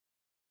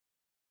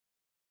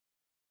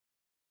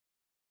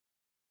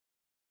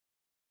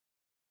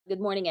Good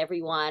morning,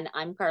 everyone.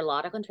 I'm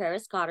Karlota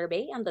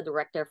Contreras-Koterbay. I'm the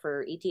director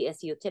for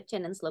ETSU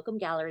Tipton and Slocum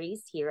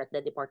Galleries here at the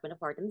Department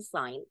of Art and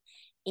Design.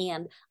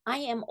 And I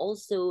am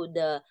also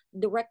the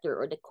director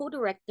or the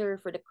co-director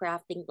for the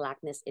Crafting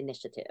Blackness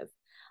Initiative.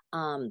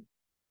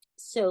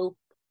 So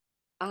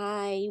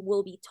I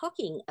will be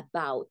talking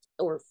about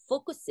or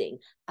focusing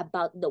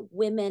about the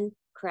women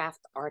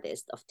craft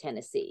artists of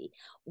Tennessee.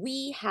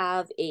 We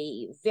have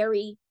a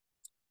very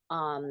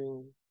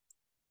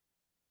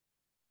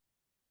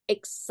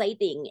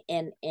exciting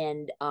and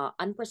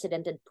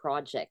unprecedented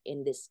project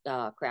in this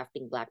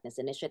Crafting Blackness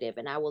initiative.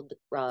 And I will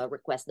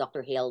request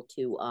Dr. Hale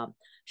to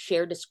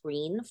share the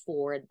screen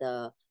for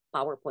the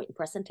PowerPoint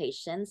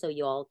presentation so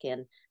you all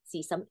can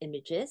see some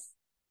images.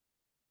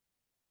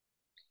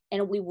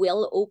 And we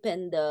will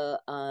open the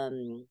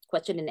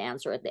question and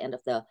answer at the end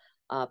of the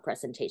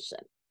presentation.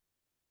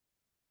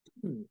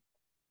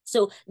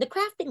 So the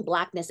Crafting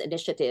Blackness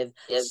initiative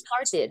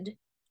started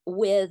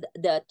with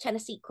the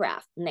Tennessee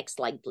Craft. Next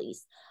slide,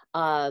 please.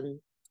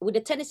 With the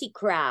Tennessee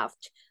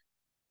Craft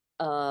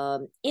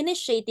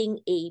initiating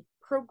a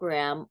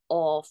program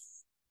of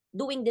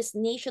doing this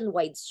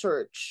nationwide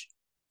search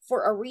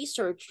for a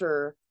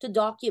researcher to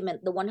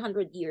document the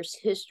 100 years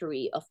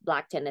history of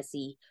Black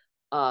Tennessee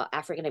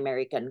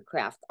African-American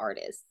craft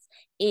artists.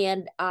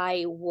 And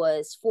I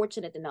was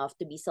fortunate enough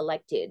to be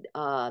selected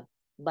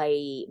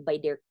by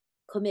their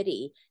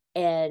committee,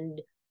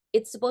 and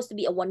it's supposed to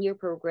be a 1-year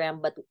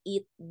program, but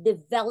it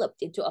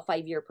developed into a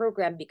 5-year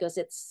program because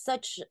it's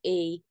such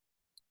a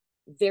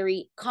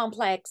very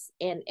complex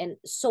and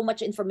so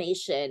much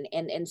information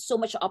and so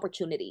much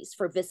opportunities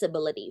for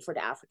visibility for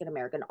the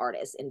African-American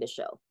artists in the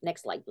show.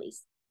 Next slide,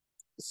 please.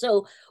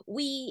 So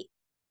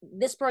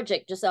this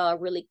project, just a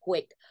really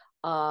quick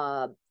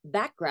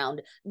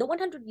background, the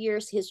 100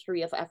 years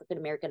history of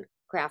African-American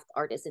craft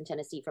artists in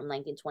Tennessee from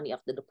 1920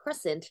 up to the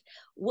present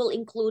will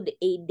include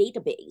a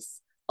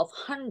database of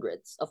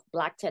hundreds of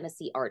Black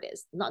Tennessee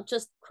artists, not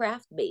just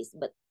craft-based,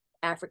 but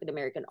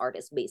African-American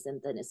artists based in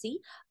Tennessee,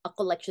 a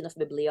collection of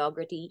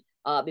bibliography,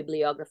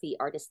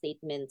 artist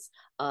statements,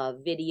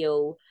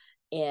 video,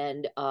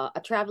 and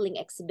a traveling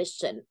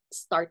exhibition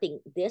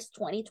starting this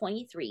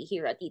 2023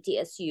 here at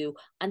ETSU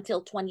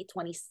until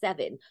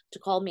 2027 to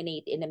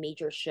culminate in a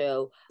major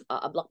show,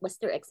 a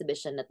blockbuster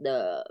exhibition at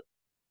the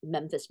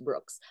Memphis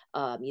Brooks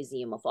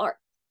Museum of Art.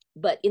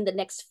 But in the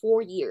next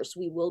 4 years,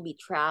 we will be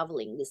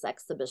traveling this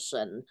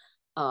exhibition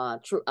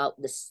throughout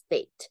the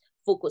state,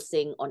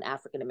 focusing on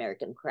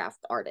African-American craft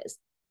artists.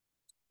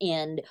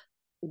 And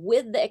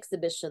with the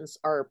exhibitions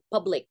are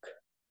public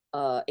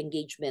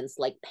engagements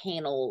like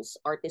panels,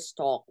 artist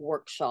talk,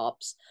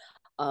 workshops,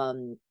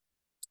 and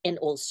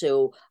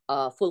also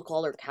full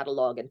color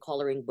catalog and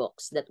coloring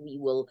books that we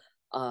will,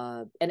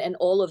 and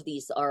all of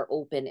these are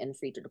open and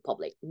free to the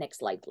public. Next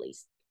slide,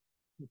 please.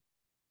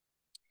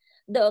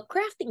 The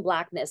Crafting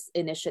Blackness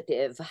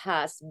initiative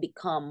has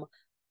become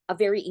a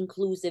very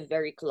inclusive,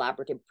 very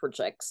collaborative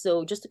project.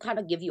 So just to kind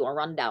of give you a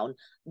rundown,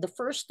 the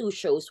first 2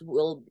 shows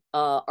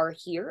are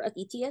here at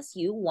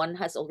ETSU. One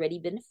has already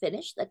been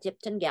finished at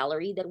Tipton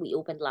Gallery that we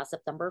opened last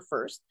September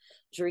 1st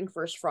during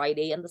First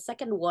Friday. And the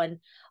second one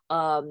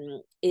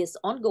is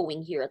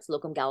ongoing here at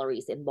Slocum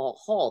Galleries in Ball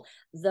Hall.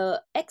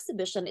 The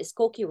exhibition is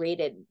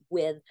co-curated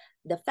with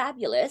the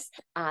fabulous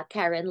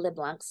Karen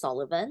LeBlanc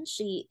Sullivan.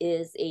 She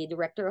is a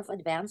director of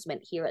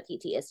advancement here at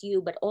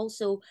ETSU, but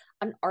also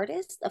an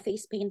artist, a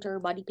face painter,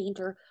 body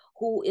painter,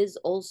 who is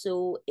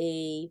also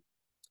a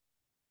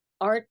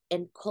art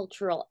and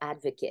cultural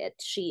advocate.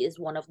 She is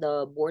one of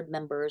the board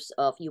members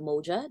of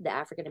UMOJA, the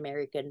African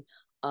American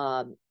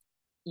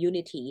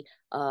Unity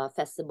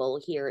Festival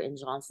here in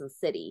Johnson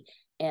City.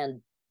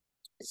 And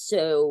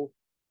so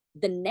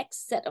the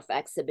next set of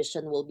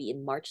exhibition will be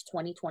in March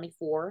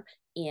 2024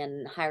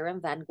 in Hiram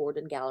Van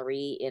Gordon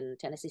Gallery in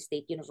Tennessee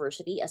State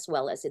University, as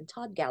well as in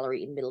Todd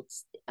Gallery in Middle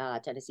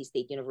Tennessee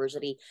State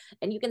University.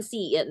 And you can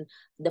see in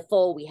the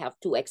fall, we have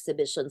 2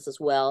 exhibitions as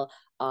well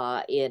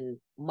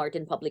in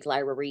Martin Public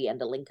Library and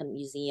the Lincoln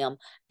Museum.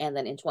 And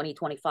then in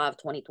 2025,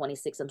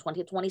 2026, and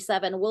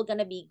 2027, we're going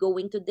to be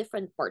going to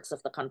different parts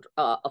of the country,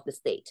 of the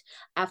state.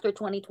 After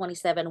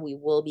 2027, we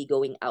will be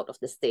going out of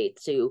the state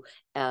to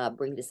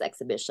bring these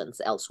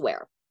exhibitions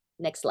elsewhere.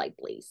 Next slide,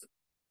 please.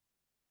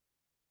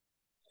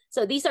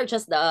 So these are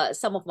just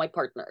some of my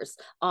partners.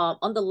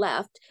 On the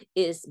left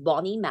is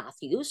Bonnie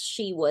Matthews.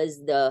 She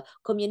was the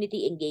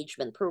Community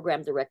Engagement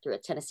Program Director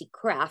at Tennessee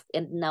Craft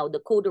and now the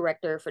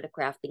co-director for the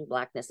Crafting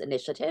Blackness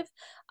Initiative.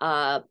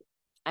 I'm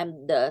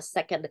the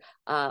second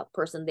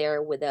person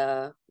there with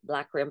the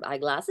black rimmed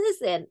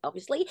eyeglasses. And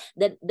obviously,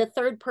 the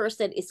third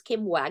person is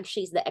Kim Wag.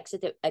 She's the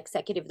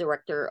executive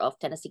director of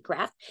Tennessee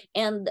Craft.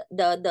 And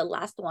the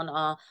last one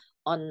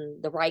on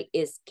the right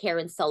is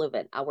Karen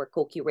Sullivan, our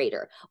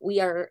co-curator.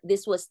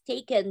 This was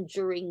taken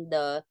during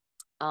the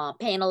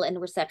panel and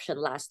reception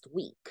last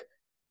week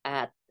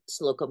at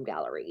Slocum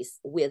Galleries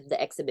with the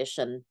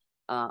exhibition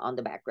on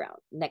the background.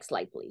 Next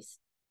slide, please.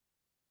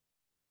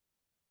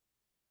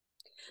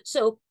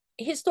 So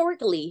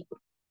historically,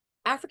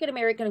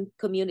 African-American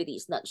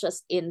communities, not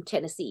just in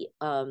Tennessee,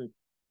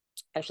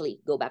 actually,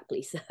 go back,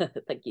 please.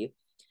 Thank you.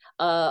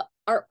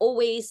 Are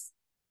always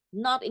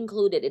not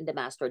included in the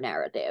master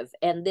narrative.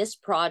 And this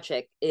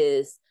project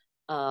is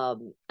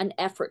an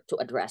effort to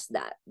address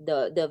that,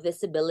 the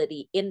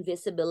visibility,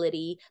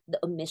 invisibility, the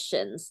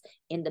omissions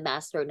in the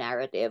master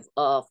narrative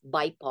of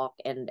BIPOC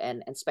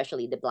and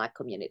especially the Black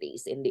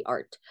communities in the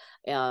art.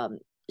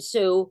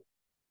 So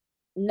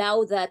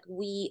now that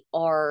we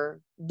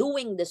are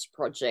doing this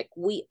project,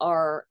 we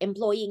are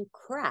employing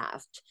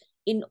craft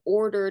in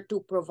order to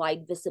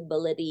provide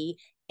visibility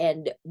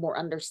and more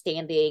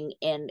understanding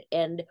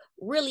and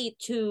really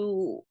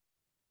to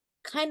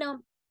kind of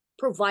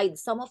provide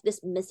some of these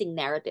missing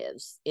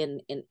narratives in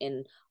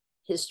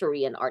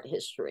history and art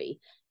history.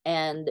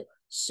 And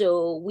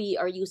so we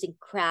are using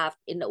craft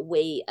in a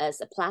way as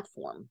a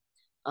platform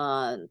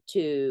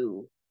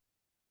to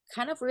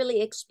kind of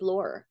really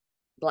explore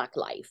Black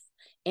life.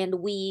 And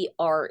we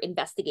are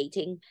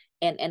investigating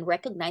and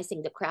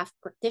recognizing the craft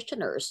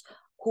practitioners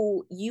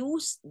who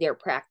use their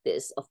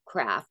practice of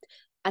craft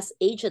as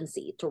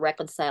agency to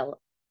reconcile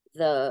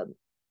the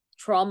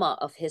trauma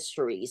of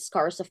history,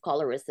 scars of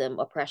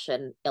colorism,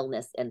 oppression,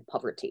 illness, and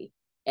poverty,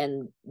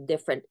 and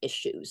different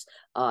issues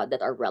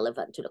that are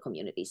relevant to the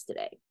communities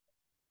today.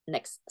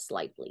 Next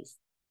slide, please.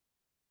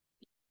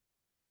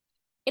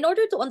 In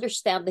order to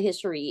understand the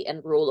history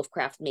and role of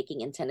craft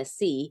making in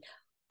Tennessee,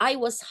 I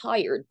was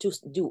hired to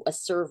do a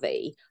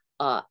survey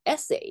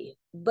essay.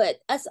 But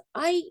as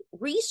I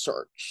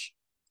researched,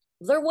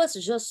 there was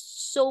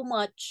just so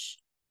much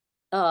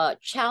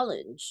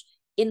challenge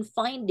in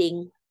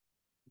finding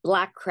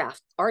Black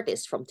craft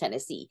artists from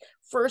Tennessee.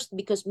 First,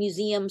 because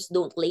museums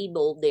don't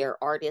label their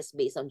artists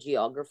based on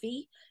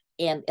geography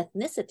and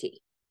ethnicity.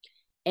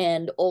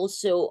 And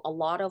also, a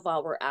lot of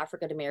our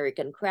African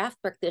American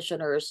craft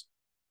practitioners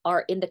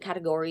are in the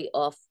category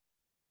of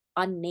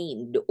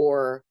unnamed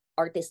or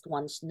artist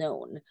once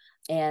known.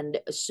 And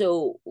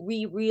so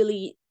we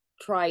really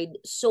tried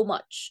so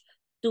much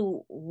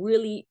to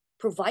really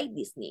provide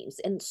these names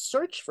and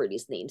search for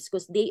these names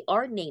because they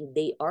are named,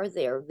 they are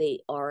there, they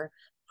are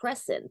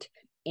present,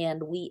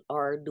 and we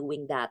are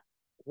doing that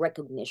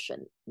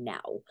recognition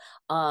now.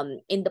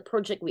 In the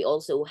project, we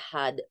also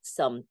had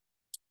some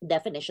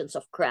definitions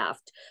of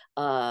craft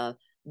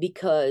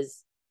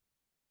because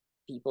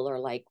people are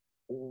like,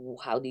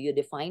 how do you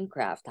define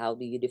craft? How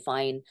do you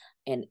define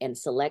and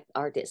select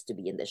artists to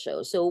be in the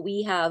show? So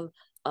we have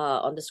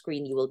on the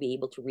screen, you will be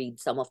able to read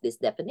some of these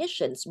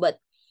definitions. But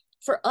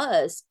for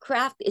us,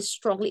 craft is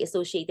strongly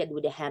associated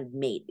with the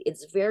handmade.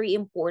 It's very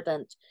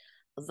important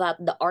that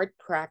the art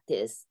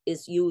practice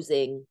is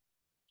using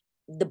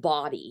the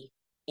body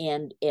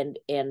and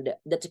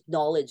the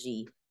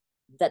technology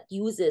that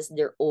uses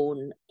their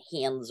own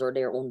hands or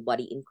their own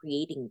body in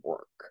creating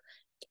work.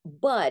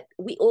 But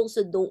we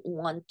also don't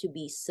want to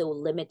be so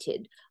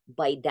limited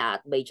by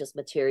that, by just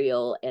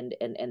material and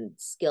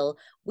skill.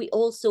 We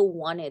also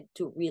wanted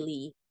to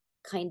really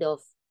kind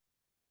of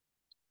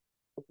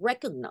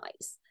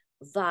recognize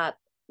that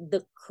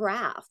the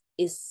craft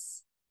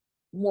is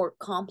more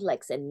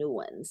complex and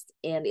nuanced,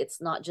 and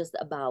it's not just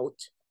about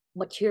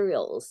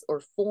materials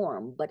or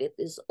form, but it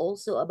is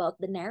also about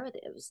the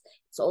narratives.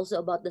 It's also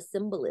about the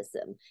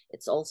symbolism.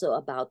 It's also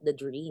about the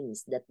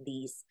dreams that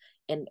these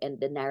and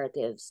the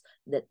narratives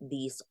that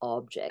these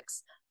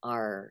objects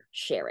are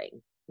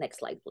sharing. Next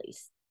slide,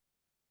 please.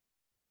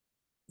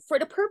 For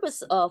the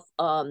purpose of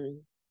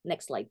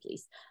next slide,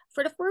 please.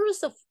 For the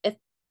purpose of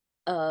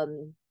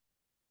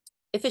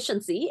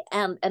efficiency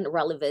and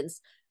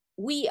relevance,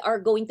 we are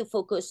going to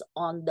focus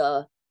on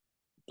the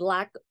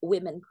Black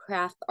women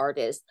craft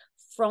artists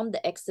from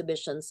the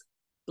exhibitions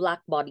Black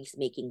Bodies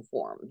Making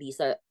Form. These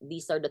are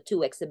the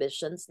two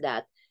exhibitions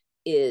that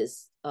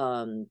is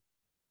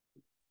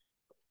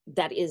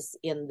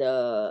in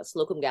the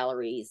Slocum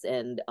Galleries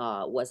and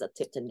was at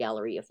Tipton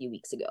Gallery a few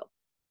weeks ago.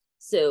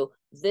 So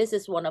this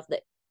is one of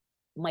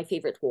my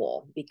favorite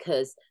wall,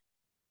 because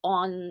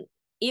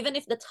even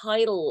if the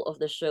title of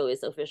the show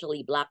is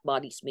officially Black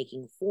Bodies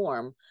Making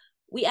Form,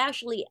 we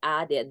actually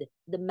added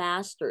the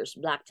Masters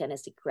Black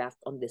Tennessee Craft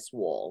on this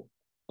wall,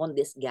 on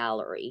this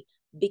gallery,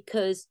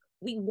 because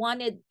we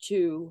wanted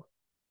to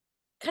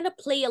kind of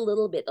play a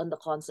little bit on the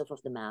concept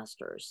of the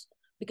Masters,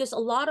 because a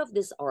lot of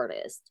these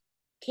artists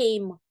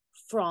came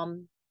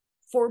from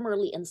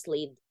formerly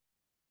enslaved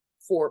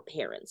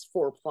foreparents,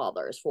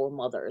 forefathers,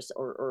 foremothers,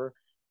 or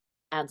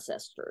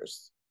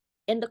ancestors.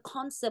 And the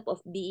concept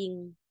of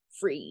being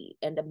free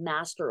and a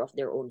master of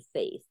their own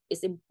faith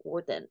is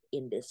important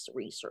in this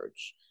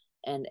research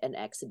and an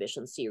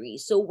exhibition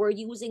series. So we're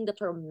using the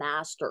term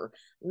master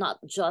not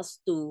just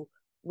to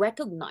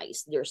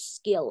recognize their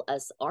skill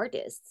as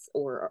artists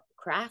or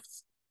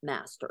crafts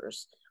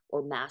masters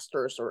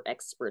or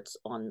experts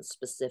on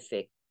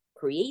specific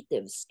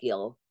creative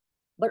skill,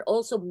 but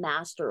also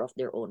master of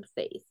their own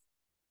faith.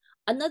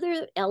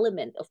 Another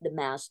element of the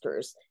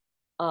masters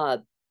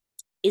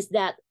is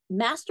that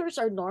masters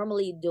are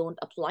normally don't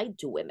apply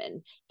to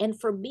women. And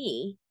for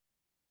me,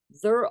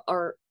 there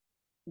are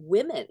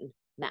women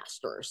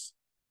masters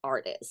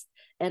artist.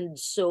 And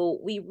so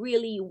we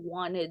really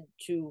wanted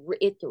to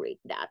reiterate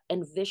that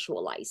and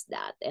visualize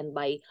that. And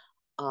by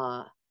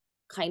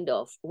kind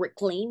of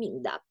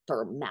reclaiming that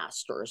term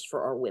masters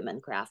for our women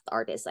craft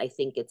artists, I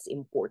think it's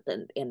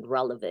important and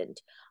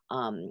relevant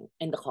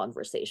in the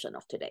conversation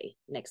of today.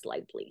 Next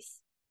slide,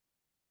 please.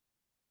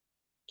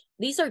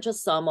 These are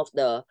just some of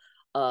the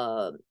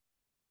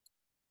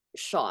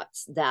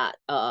shots that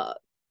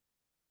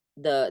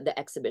the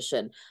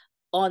exhibition.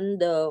 On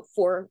the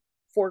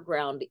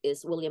foreground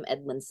is William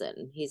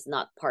Edmondson. He's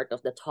not part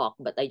of the talk,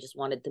 but I just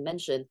wanted to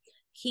mention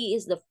he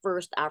is the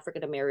first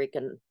African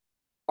American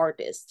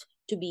artist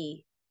to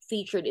be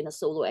featured in a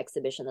solo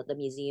exhibition at the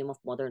Museum of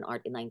Modern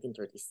Art in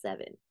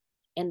 1937.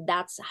 And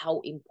that's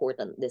how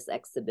important this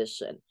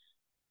exhibition.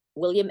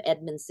 William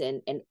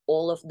Edmondson and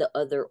all of the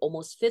other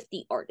almost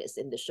 50 artists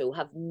in the show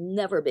have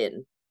never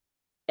been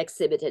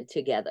exhibited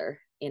together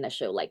in a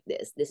show like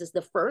this. This is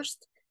the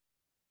first,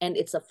 and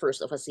it's a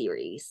first of a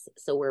series.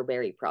 So we're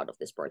very proud of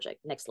this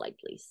project. Next slide,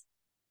 please.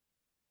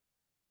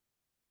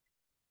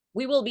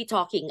 We will be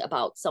talking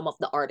about some of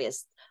the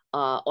artists.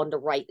 On the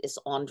right is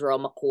Andra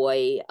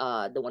McCoy,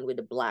 the one with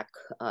the black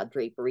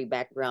drapery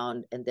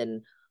background, and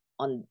then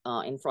on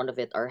in front of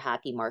it are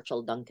Hattie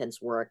Marshall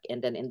Duncan's work,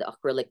 and then in the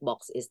acrylic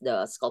box is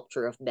the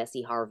sculpture of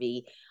Bessie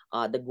Harvey.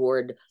 The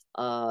gourd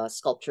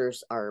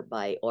sculptures are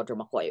by Audra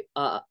McCoy.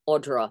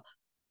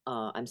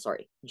 I'm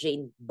sorry,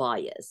 Jane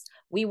Baez.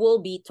 We will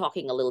be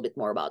talking a little bit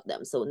more about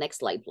them. So next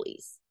slide,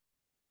 please.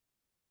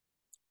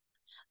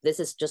 This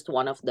is just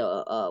one of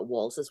the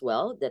walls as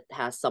well that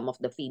has some of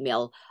the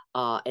female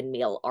and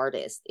male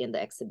artists in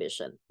the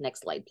exhibition.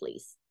 Next slide,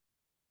 please.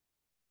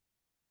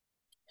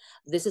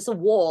 This is a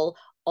wall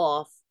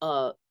of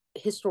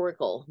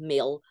historical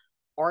male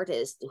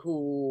artist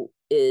who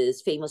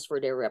is famous for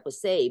their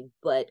repoussé,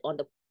 but on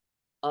the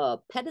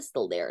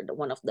pedestal there,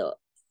 one of the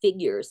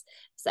figures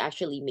is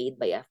actually made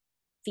by a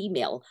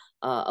female,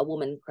 a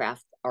woman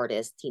craft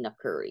artist, Tina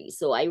Curry.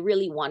 So I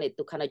really wanted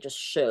to kind of just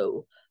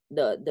show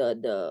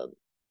the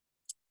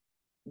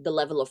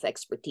level of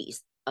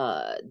expertise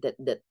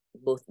that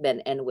both men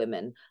and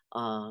women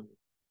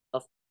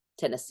of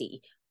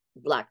Tennessee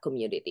Black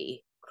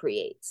community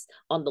creates.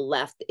 On the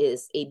left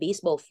is a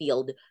baseball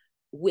field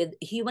with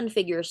human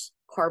figures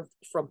carved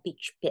from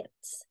peach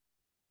pits.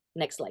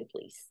 Next slide,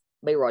 please,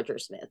 by Roger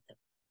Smith.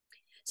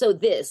 So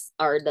these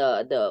are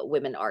the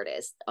women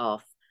artists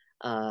of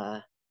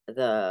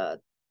the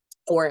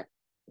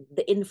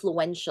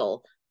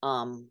influential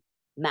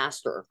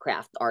master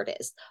craft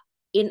artists.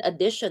 In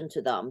addition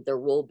to them, there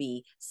will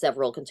be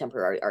several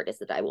contemporary artists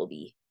that I will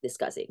be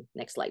discussing.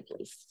 Next slide,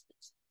 please.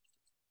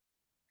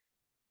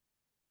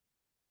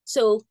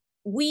 So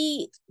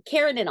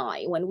Karen and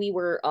I, when we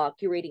were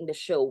curating the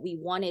show, we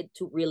wanted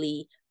to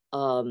really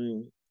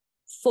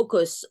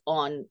focus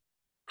on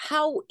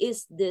how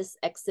is this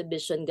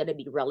exhibition going to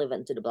be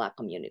relevant to the Black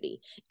community.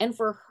 And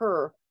for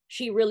her,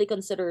 she really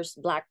considers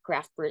Black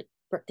craft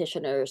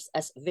practitioners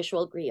as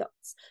visual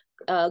griots.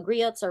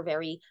 Griots are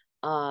very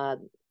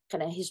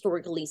kind of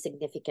historically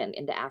significant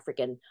in the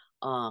African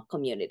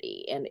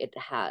community, and it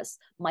has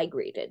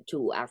migrated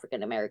to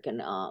African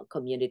American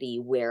community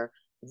where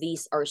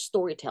these are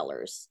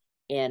storytellers,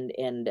 and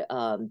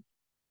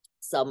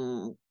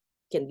some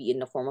can be in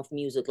the form of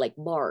music like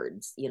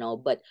bards, you know.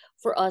 But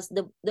for us,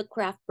 the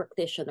craft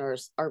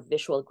practitioners are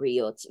visual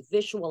griots,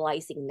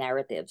 visualizing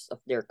narratives of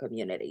their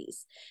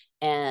communities.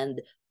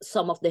 And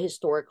some of the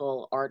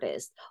historical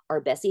artists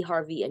are Bessie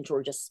Harvey and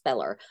Georgia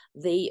Speller.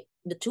 The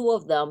two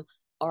of them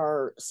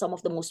are some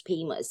of the most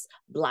famous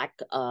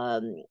Black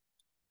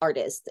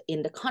artists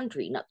in the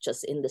country, not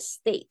just in the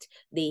state.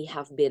 They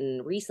have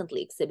been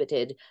recently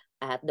exhibited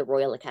at the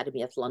Royal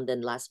Academy of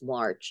London last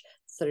March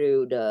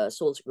through the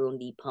Souls Grown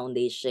Deep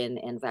Foundation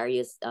and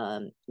various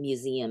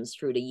museums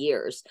through the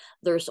years.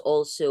 There's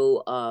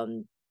also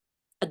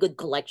a good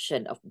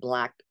collection of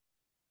Black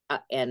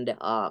and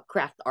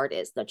craft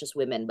artists, not just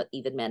women, but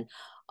even men,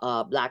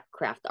 Black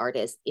craft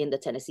artists in the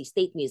Tennessee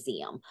State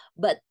Museum.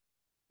 But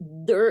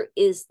there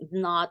is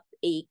not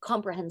a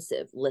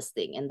comprehensive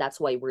listing, and that's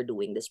why we're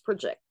doing this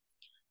project.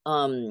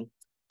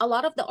 A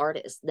lot of the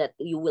artists that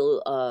you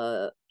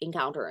will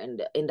encounter in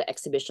the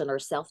exhibition are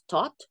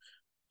self-taught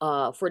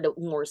for the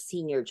more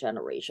senior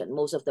generation.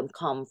 Most of them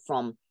come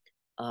from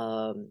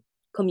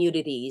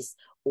communities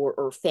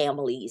or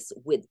families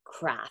with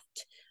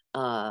craft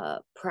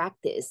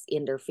practice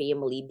in their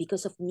family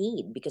because of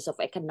need, because of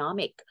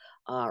economic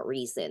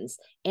reasons.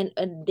 And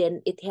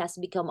then it has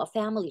become a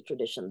family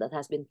tradition that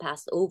has been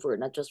passed over,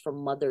 not just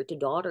from mother to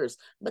daughters,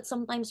 but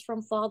sometimes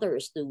from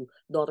fathers to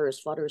daughters,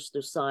 fathers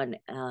to son,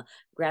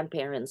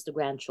 grandparents to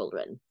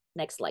grandchildren.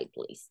 Next slide,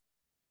 please.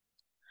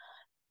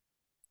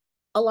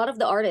 A lot of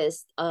the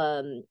artists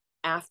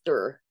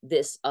after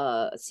this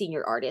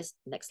senior artist,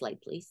 next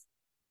slide, please,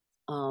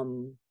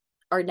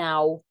 are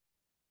now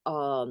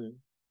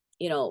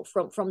you know,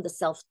 from the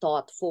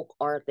self-taught folk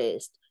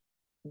artist,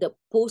 the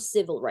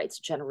post-civil rights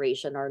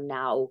generation are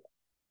now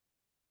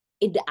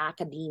in the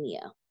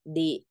academia.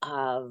 They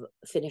have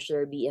finished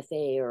their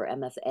BFA or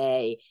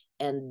MFA,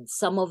 and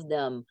some of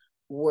them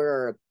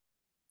were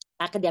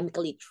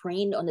academically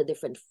trained on a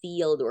different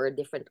field or a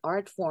different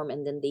art form,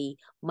 and then they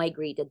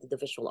migrated to the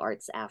visual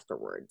arts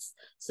afterwards.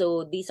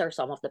 So these are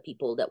some of the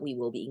people that we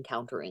will be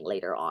encountering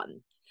later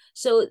on.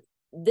 So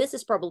this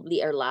is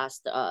probably our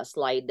last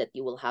slide that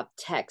you will have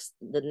text.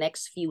 The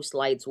next few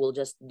slides will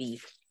just be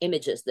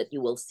images that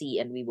you will see,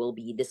 and we will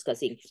be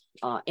discussing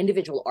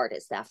individual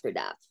artists after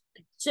that.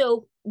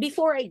 So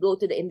before I go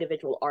to the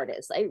individual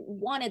artists, I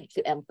wanted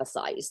to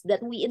emphasize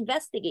that we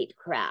investigate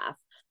craft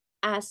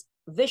as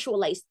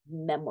visualized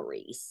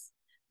memories.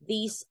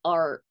 These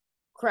are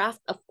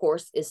craft, of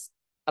course, is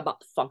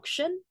about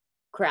function,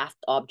 craft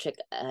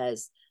object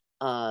as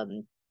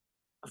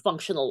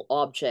functional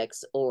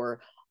objects or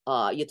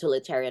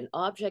utilitarian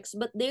objects,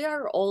 but they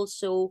are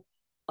also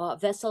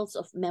vessels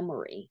of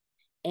memory,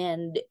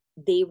 and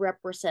they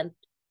represent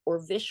or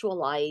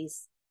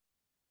visualize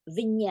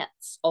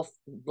vignettes of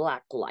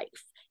Black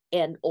life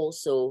and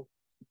also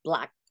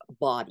Black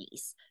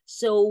bodies.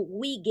 So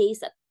we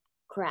gaze at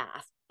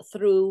craft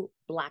through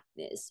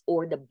Blackness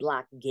or the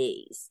Black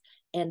gaze,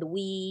 and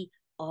we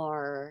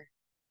are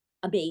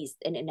amazed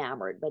and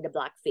enamored by the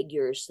Black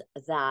figures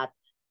that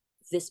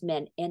these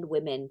men and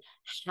women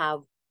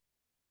have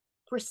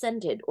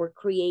presented or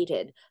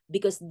created,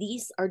 because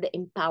these are the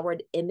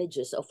empowered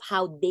images of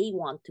how they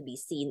want to be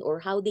seen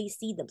or how they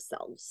see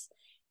themselves.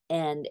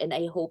 And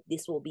I hope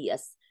this will be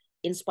as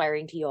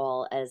inspiring to you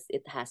all as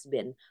it has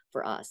been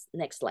for us.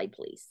 Next slide,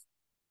 please.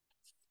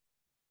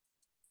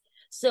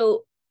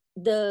 So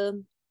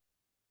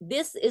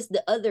this is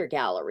the other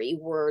gallery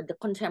where the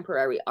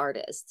contemporary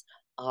artists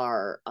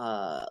are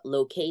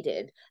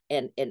located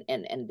and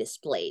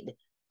displayed.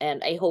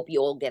 And I hope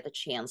you all get a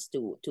chance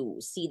to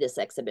see this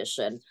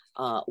exhibition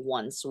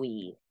once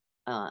we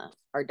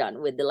are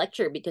done with the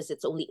lecture, because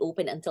it's only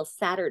open until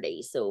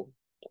Saturday. So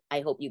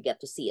I hope you get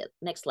to see it.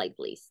 Next slide,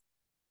 please.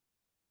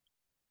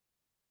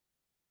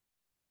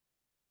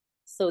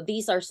 So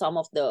these are some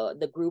of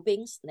the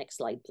groupings. Next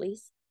slide,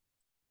 please.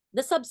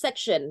 The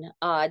subsection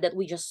that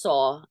we just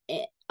saw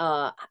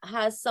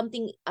has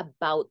something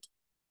about,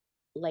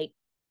 like,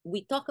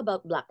 we talk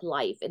about Black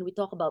life and we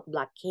talk about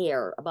Black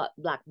care, about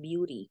Black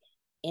beauty,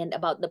 and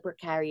about the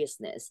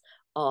precariousness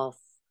of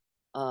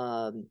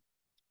the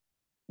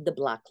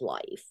Black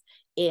life.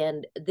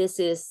 And this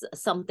is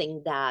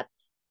something that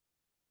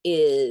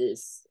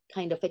is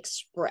kind of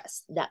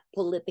expressed, that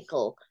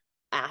political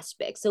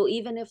aspect. So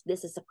even if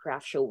this is a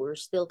craft show, we're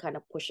still kind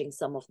of pushing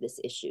some of these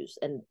issues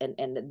and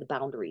the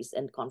boundaries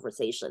and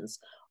conversations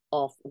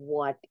of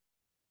what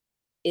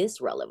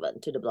is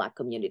relevant to the Black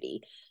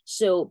community.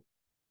 So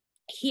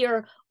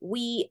here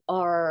we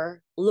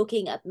are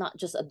looking at not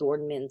just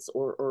adornments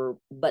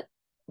but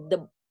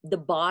the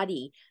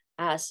body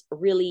as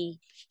really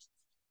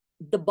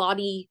the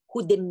body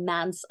who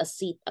demands a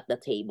seat at the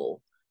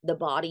table, the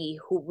body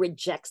who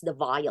rejects the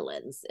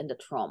violence and the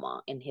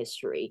trauma in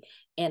history,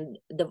 and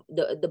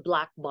the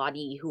Black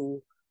body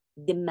who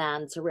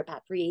demands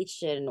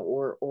repatriation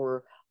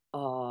or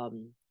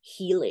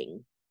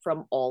healing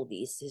from all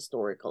these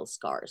historical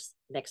scars.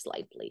 Next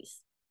slide,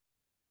 please.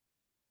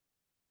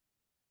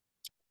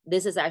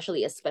 This is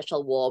actually a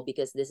special wall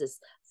because this is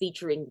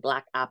featuring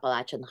Black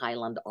Appalachian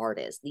Highland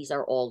artists. These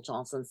are all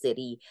Johnson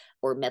City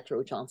or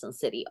Metro Johnson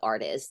City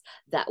artists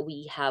that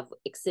we have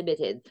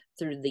exhibited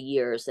through the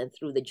years and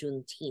through the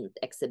Juneteenth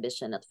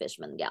exhibition at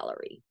Fishman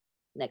Gallery.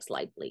 Next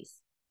slide, please.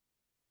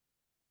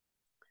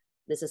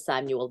 This is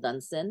Samuel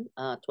Dunson,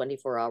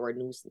 24-hour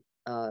news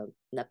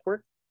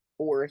network,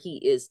 or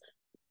he's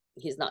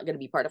not going to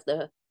be part of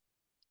the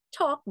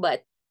talk,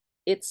 but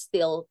it's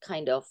still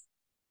kind of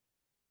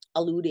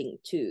alluding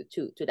to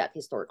that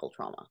historical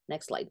trauma.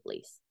 Next slide,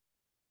 please.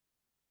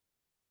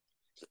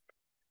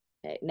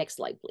 Okay, next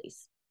slide,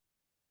 please.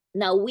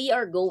 Now we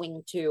are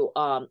going to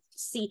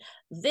see,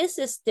 this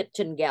is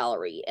Tipton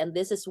Gallery, and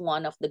this is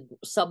one of the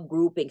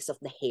subgroupings of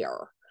the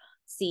hair.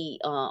 See,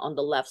 on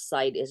the left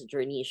side is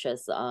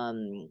Jernicia's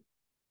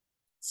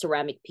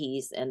ceramic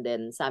piece, and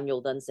then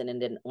Samuel Dunson,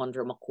 and then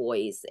Andra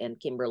McCoy's and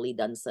Kimberly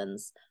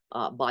Dunson's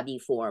body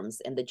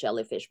forms, and the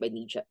jellyfish by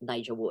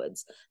Nija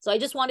Woods. So I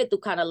just wanted to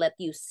kind of let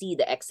you see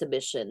the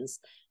exhibitions,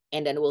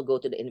 and then we'll go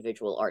to the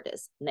individual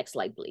artists. Next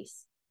slide,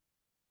 please.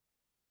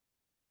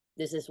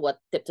 This is what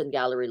Tipton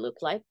Gallery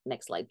looked like.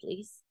 Next slide,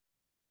 please.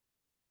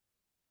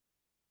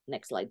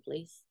 Next slide,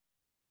 please.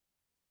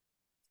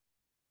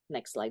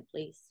 Next slide,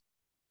 please.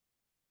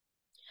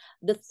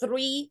 The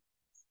three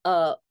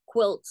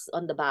quilts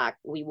on the back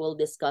we will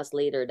discuss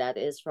later. That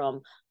is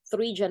from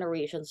 3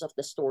 generations of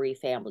the Story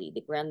family,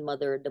 the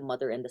grandmother, the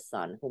mother, and the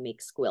son who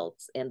makes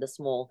quilts, and the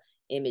small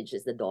image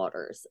is the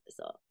daughters.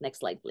 So next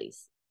slide,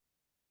 please.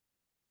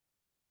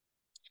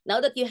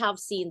 Now that you have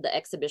seen the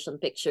exhibition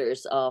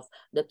pictures of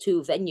the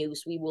 2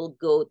 venues, we will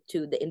go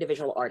to the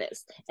individual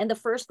artists. And the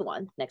first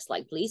one, next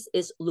slide, please,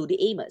 is Ludi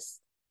Amos.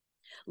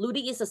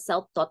 Ludi is a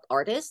self-taught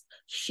artist.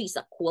 She's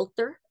a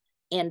quilter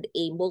and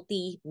a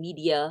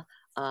multimedia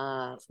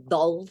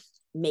doll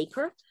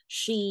maker.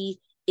 She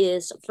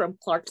is from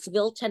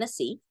Clarksville,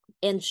 Tennessee,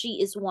 and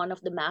she is one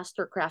of the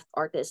master craft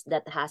artists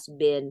that has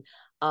been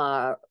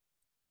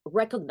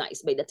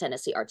recognized by the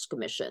Tennessee Arts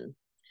Commission.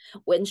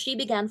 When she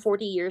began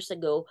 40 years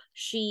ago,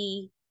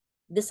 she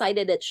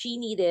decided that she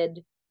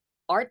needed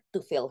art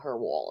to fill her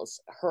walls.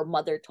 Her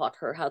mother taught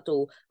her how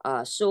to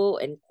sew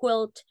and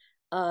quilt,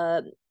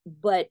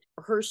 but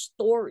her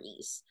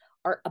stories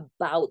are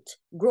about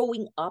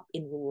growing up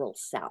in rural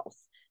South.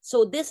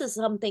 So this is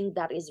something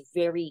that is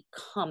very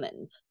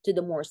common to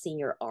the more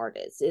senior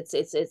artists.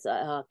 It's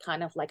a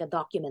kind of like a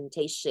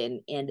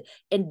documentation and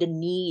the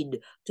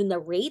need to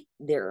narrate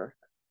their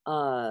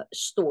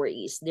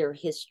stories, their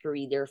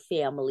history, their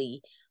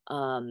family,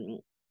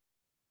 and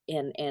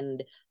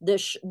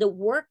the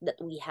work that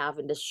we have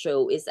in the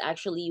show is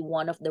actually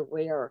one of the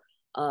rare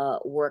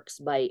works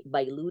by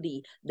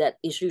Ludi that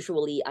is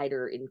usually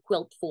either in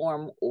quilt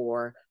form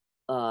or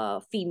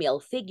female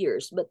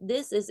figures. But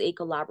this is a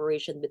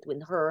collaboration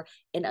between her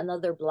and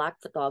another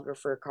Black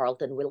photographer,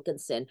 Carlton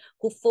Wilkinson,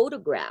 who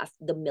photographed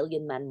the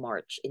Million Man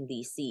March in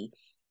DC,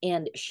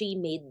 and she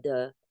made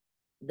the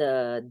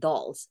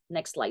dolls.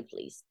 Next slide,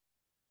 please.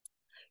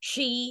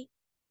 She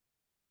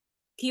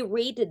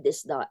curated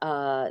this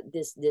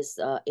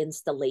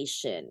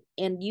installation,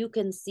 and you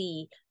can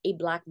see a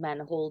Black man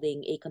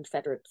holding a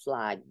Confederate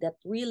flag that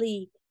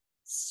really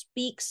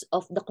speaks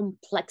of the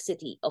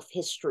complexity of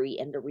history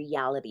and the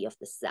reality of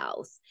the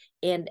South,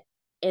 and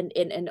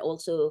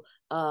also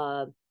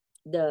the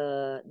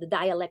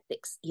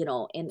dialectics, you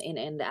know,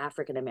 in the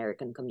African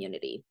American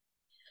community.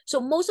 So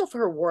most of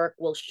her work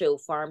will show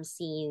farm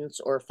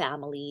scenes or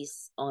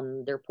families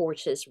on their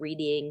porches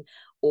reading,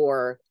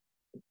 or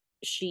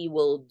she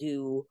will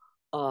do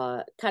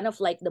kind of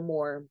like the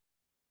more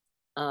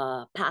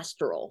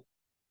pastoral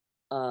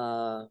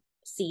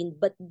scene.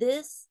 But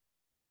this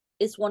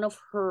is one of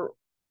her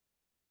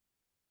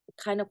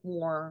kind of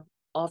more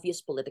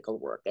obvious political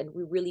work, and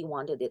we really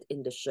wanted it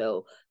in the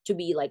show to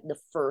be like the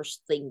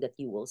first thing that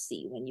you will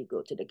see when you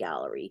go to the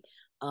gallery,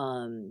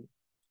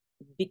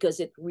 because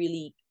it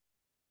really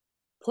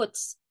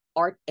puts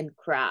art and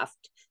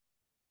craft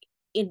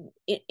in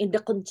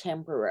the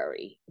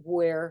contemporary,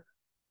 where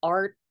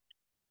art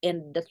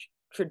and the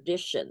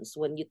traditions,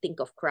 when you think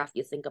of craft,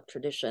 you think of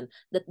tradition,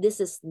 that this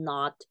is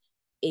not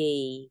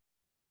a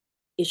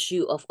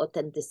issue of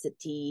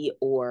authenticity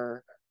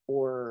or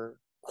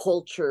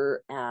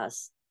culture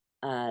as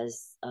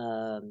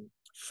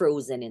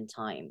frozen in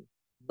time,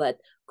 but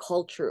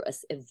culture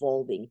as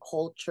evolving,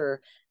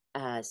 culture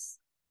as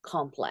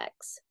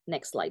complex.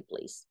 Next slide,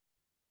 please.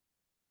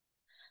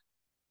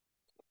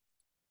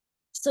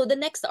 So the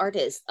next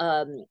artist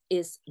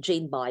is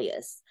Jane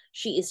Bias.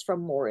 She is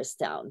from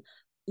Morristown.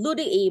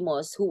 Ludi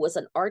Amos, who was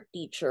an art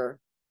teacher,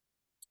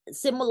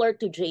 similar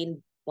to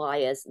Jane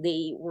Bias,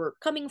 they were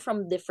coming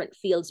from different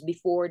fields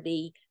before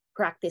they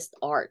practiced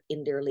art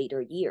in their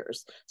later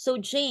years. So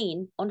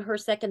Jane, on her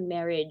second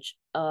marriage,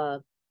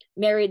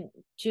 married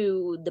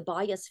to the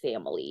Bias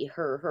family.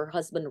 Her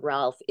husband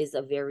Ralph is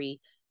a very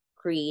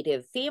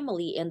creative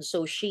family, and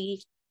so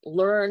she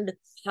learned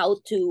how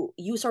to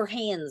use her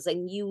hands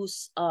and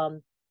use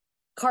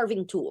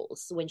carving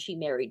tools when she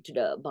married to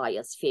the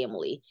Bias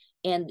family.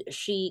 And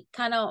she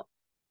kind of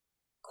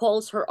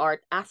calls her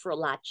art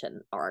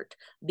Afro-Latin art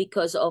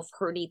because of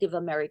her Native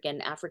American,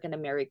 African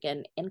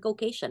American, and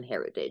Caucasian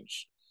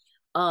heritage.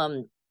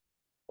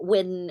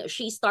 When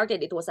she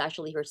started, it was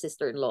actually her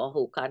sister-in-law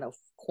who kind of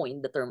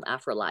coined the term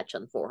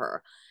Afro-Latin for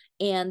her.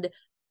 And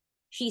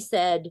she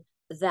said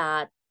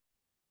that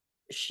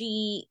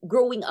she,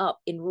 growing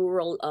up in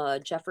rural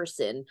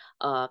Jefferson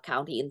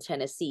County in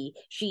Tennessee,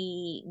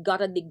 she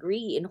got a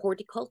degree in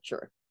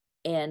horticulture,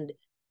 and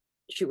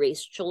she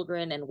raised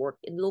children and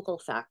worked in local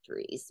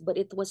factories. But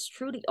it was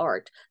through the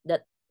art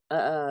that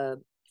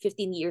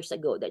 15 years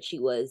ago that she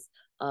was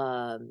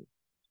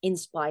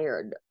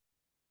inspired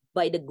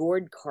by the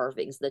gourd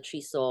carvings that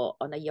she saw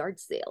on a yard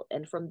sale.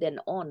 And from then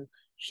on,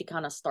 she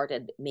kind of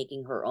started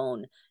making her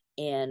own.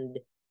 And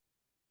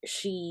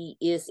she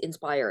is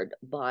inspired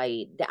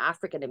by the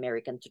African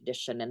American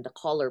tradition and the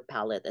color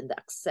palette and the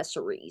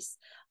accessories,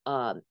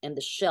 and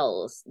the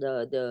shells,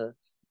 the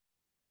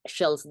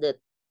shells that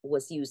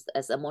was used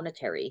as a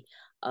monetary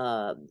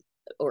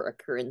or a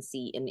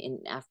currency in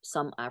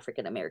some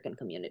African American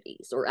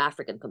communities, or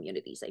African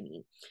communities, I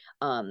mean.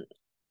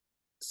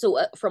 So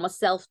from a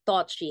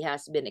self-taught, she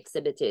has been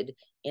exhibited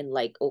in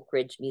like Oak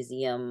Ridge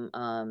Museum,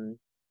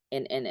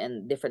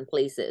 and different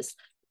places.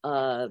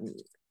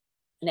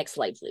 Next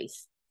slide,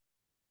 please.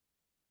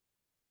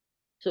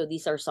 So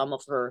these are some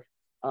of her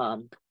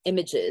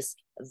images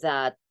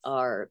that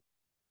are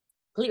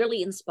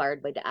clearly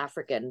inspired by the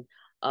African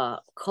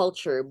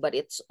culture, but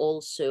it's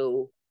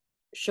also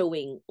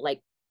showing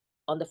like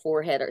on the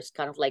forehead, or it's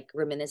kind of like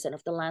reminiscent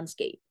of the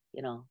landscape,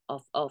 you know,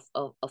 of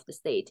the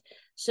state.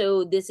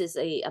 So this is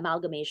a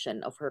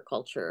amalgamation of her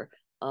culture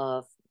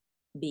of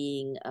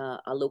being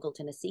a local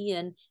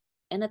Tennessean,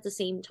 and at the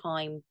same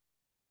time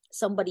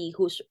somebody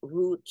whose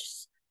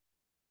roots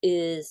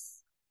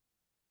is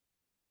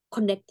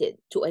connected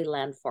to a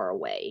land far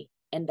away,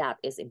 and that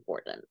is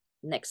important.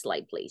 Next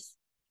slide, please.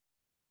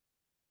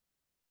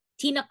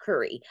 Tina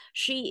Curry,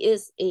 she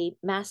is a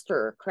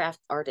master craft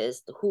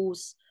artist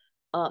whose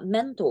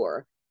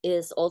mentor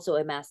is also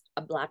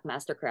a Black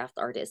mastercraft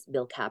artist,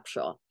 Bill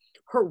Capshaw.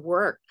 Her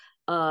work,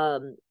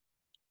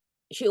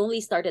 she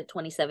only started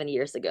 27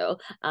 years ago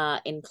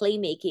in clay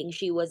making.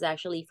 She was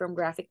actually from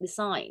graphic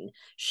design.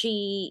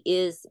 She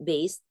is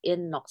based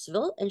in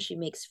Knoxville, and she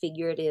makes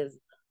figurative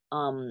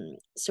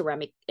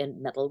ceramic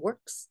and metal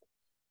works.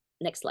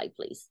 Next slide,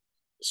 please.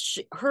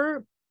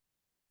 Her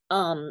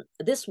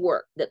this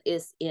work that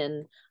is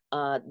in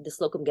the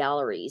Slocum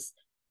Galleries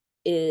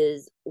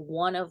is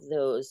one of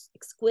those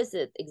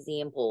exquisite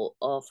example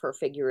of her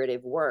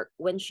figurative work.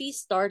 When she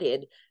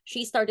started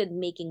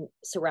making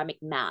ceramic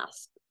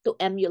masks to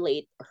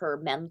emulate her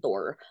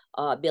mentor,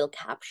 Bill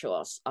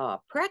Capshaw's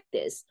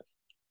practice.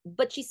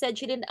 But she said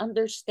she didn't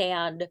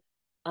understand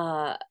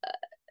uh,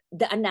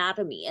 the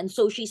anatomy. And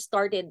so she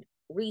started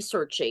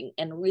researching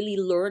and really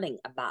learning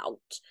about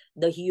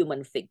the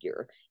human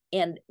figure.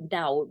 And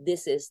now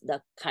this is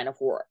the kind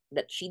of work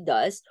that she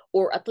does,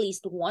 or at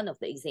least one of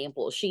the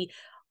examples. She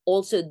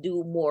also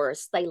do more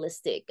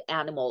stylistic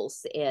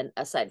animals and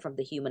aside from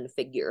the human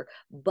figure,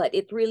 but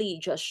it really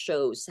just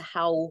shows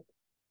how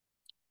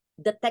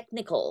the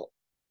technical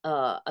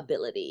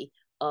ability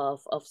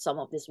of some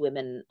of these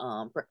women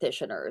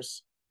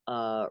practitioners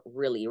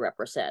really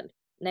represent.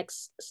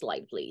 Next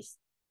slide, please.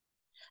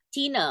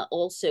 Tina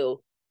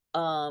also,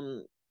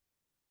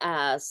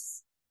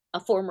 as a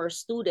former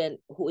student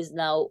who is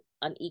now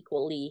an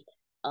equally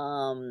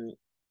um,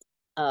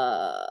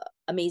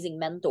 amazing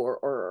mentor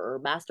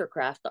or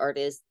mastercraft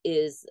artist,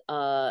 is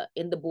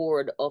in the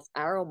board of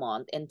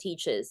Arrowmont and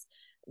teaches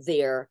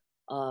there,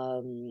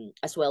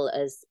 as well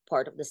as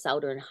part of the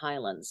Southern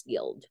Highlands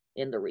Guild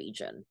in the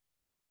region.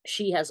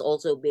 She has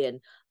also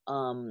been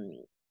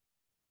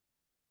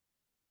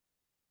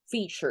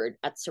featured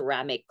at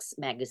ceramics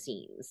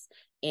magazines,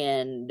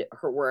 and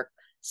her work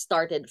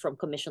started from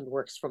commissioned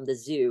works from the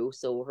zoo.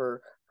 So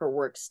her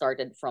work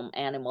started from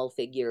animal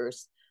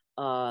figures,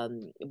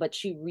 but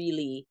she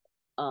really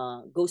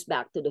goes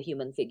back to the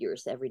human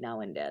figures every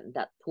now and then.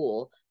 That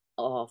pool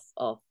of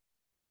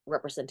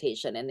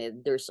representation,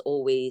 and there's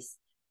always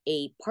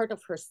a part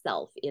of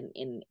herself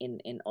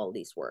in all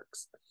these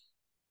works.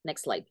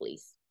 Next slide,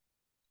 please.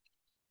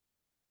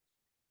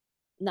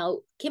 Now,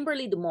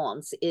 Kimberly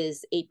DeMons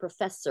is a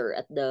professor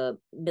at the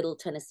Middle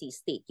Tennessee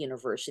State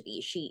University.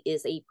 She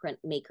is a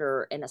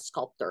printmaker and a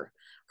sculptor.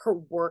 Her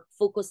work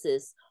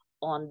focuses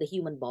on the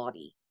human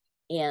body,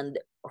 and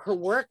her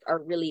work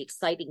are really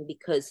exciting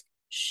because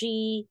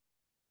she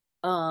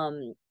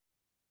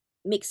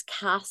makes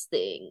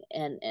casting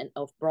and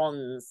of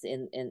bronze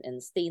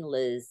and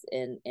stainless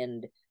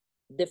and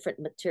different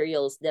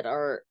materials that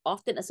are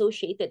often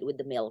associated with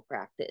the male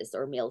practice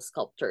or male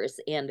sculptors.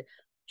 And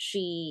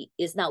she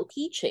is now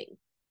teaching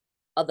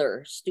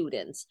other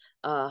students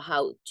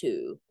how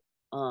to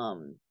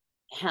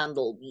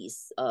handle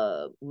these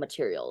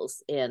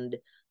materials. And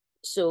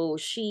so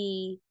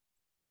she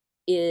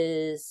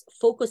is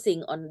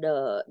focusing on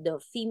the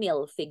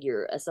female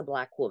figure as a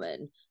Black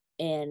woman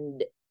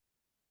and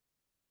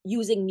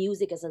using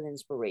music as an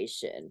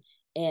inspiration.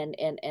 And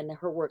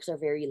her works are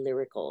very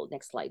lyrical.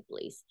 Next slide,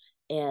 please.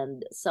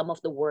 And some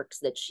of the works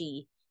that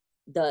she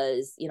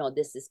does,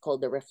 this is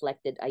called the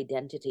reflected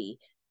identity.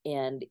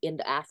 And in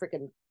the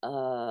African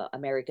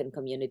American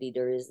community,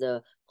 there is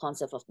the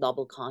concept of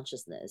double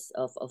consciousness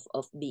of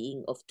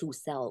being of two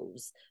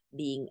selves,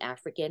 being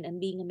African and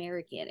being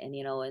American.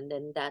 And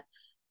then that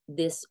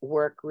this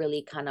work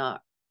really kind of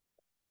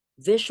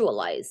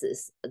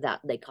visualizes that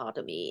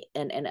dichotomy,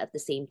 and at the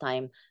same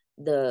time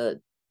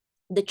the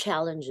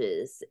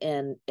challenges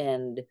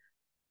and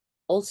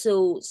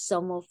also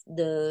some of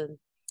the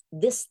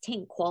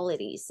distinct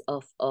qualities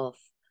of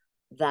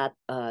that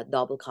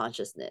double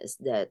consciousness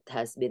that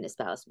has been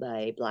espoused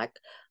by Black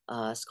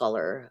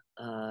scholar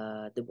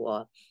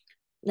Dubois.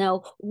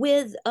 Now,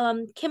 with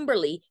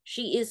Kimberly,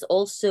 she is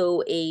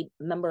also a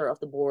member of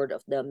the board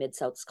of the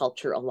Mid-South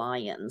Sculpture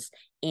Alliance,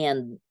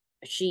 and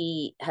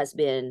she has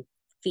been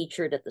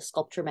featured at the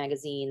Sculpture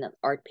magazine,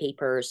 art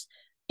papers,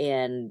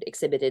 and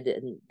exhibited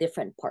in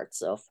different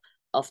parts of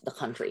the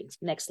country.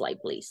 Next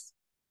slide, please.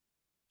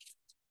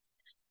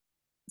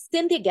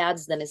 Cynthia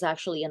Gadsden is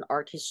actually an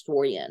art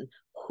historian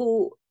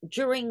who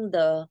during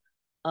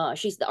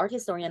she's the art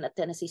historian at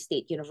Tennessee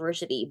State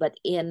University, but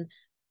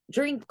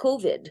during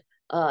COVID,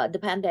 the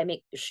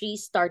pandemic, she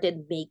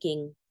started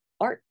making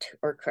art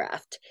or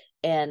craft.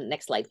 And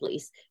next slide,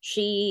 please.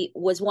 She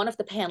was one of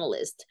the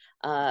panelists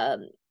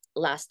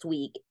last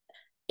week,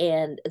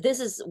 and this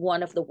is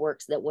one of the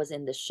works that was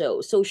in the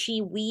show. So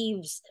she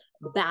weaves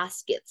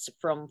baskets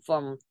from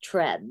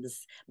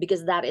threads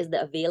because that is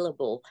the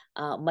available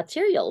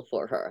material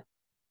for her.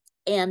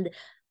 And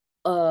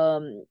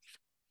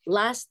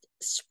last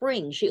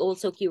spring, she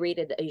also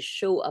curated a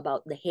show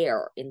about the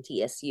hair in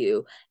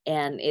TSU,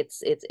 and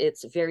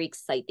it's very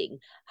exciting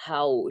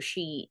how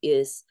she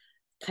is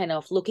kind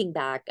of looking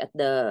back at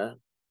the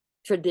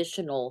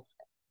traditional,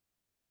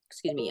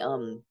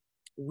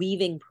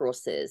 weaving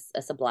process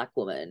as a Black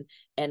woman,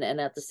 and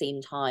at the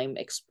same time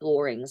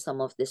exploring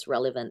some of these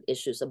relevant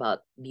issues about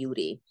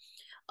beauty.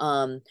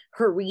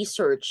 Her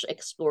research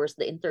explores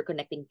the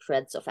interconnecting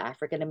threads of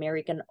African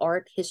American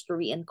art,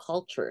 history, and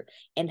culture,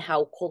 and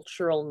how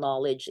cultural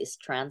knowledge is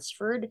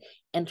transferred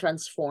and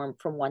transformed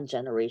from one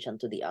generation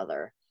to the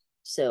other.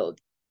 So,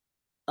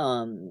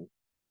 um,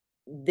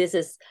 this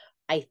is,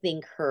 I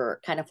think,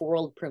 her kind of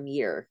world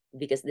premiere,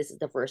 because this is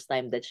the first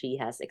time that she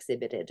has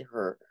exhibited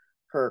her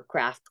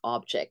craft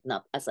object,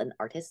 not as an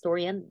art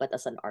historian, but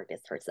as an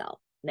artist herself.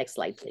 Next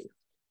slide, please.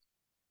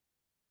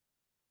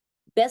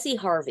 Bessie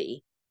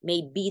Harvey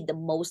may be the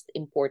most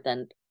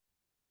important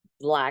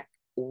Black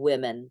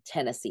women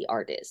Tennessee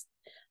artist,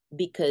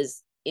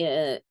 because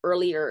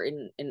earlier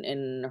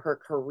in her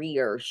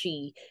career,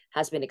 she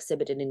has been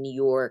exhibited in New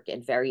York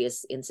and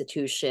various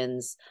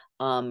institutions.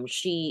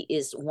 She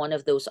is one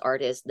of those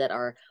artists that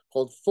are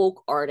called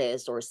folk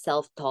artists or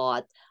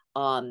self-taught.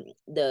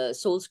 The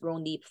Souls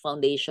Grown Deep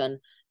Foundation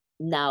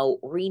now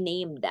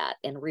renamed that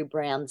and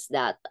rebrands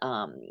that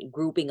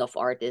grouping of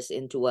artists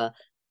into a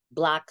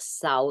Black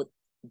South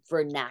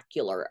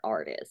vernacular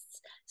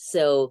artists.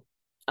 So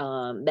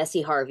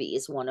Bessie Harvey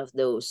is one of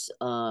those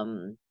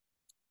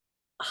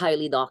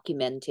highly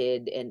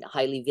documented and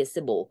highly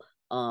visible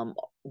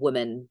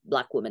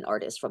Black women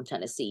artists from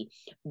Tennessee.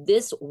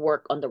 This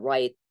work on the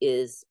right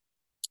is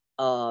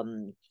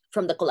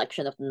from the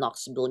collection of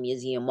Knoxville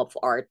Museum of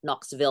Art.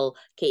 Knoxville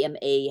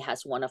KMA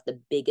has one of the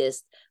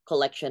biggest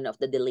collection of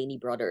the Delaney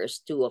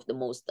brothers, two of the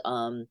most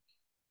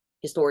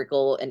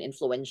historical and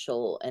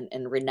influential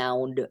and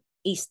renowned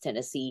East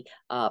Tennessee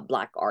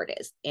Black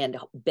artists. And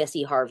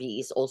Bessie Harvey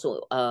is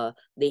also,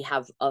 they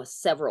have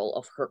several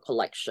of her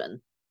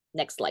collection.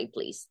 Next slide,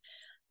 please.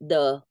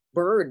 The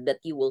bird that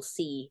you will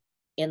see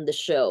in the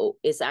show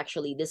is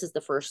actually, this is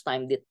the first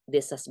time that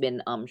this has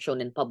been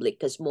shown in public,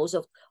 because most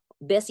of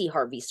Bessie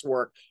Harvey's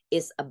work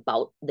is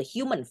about the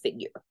human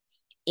figure.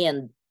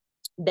 And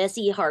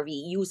Bessie Harvey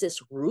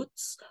uses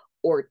roots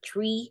or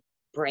tree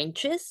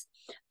branches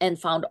and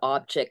found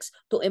objects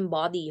to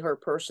embody her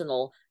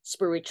personal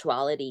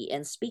spirituality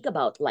and speak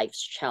about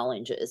life's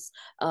challenges.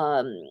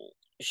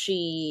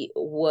 She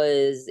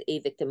was a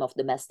victim of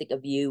domestic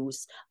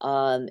abuse,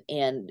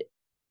 and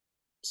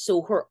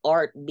so her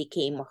art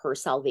became her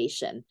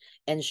salvation,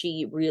 and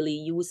she really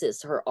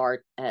uses her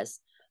art as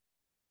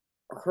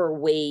her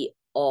way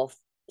of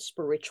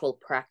spiritual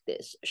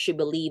practice. She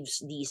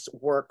believes these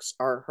works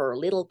are her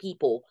little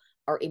people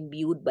are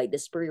imbued by the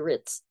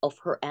spirits of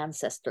her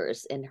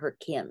ancestors and her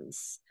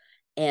kins.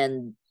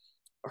 And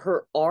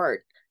her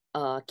art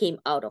came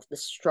out of the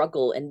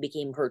struggle and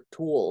became her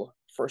tool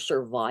for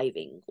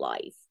surviving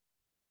life,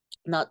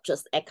 not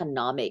just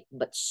economic,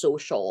 but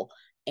social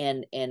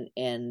and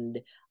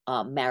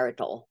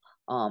marital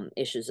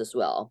issues as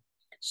well.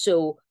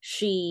 So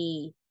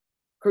she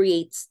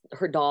creates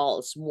her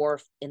dolls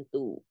morph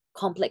into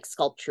complex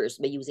sculptures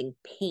by using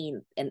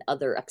paint and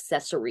other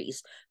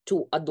accessories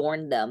to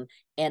adorn them,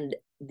 and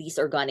these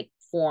organic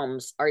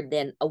forms are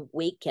then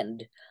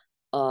awakened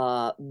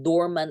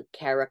dormant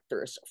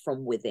characters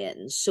from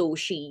within. So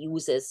she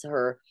uses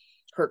her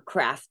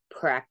craft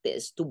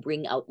practice to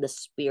bring out the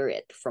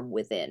spirit from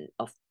within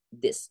of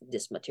this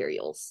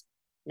materials.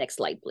 Next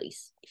slide,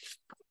 please.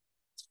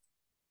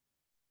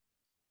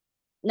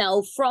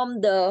 Now,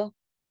 from the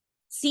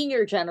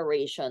senior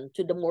generation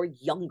to the more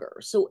younger.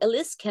 So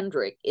Elise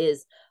Kendrick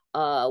is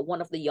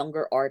one of the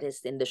younger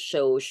artists in the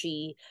show.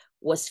 She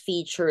was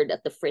featured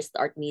at the Frist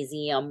Art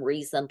Museum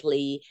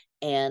recently,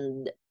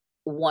 and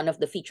one of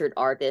the featured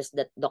artists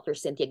that Dr.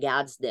 Cynthia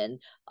Gadsden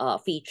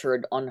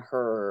featured on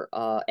her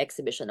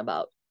exhibition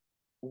about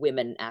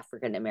women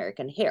African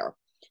American hair.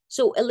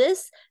 So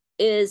Elise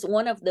is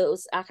one of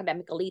those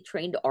academically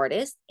trained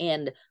artists,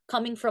 and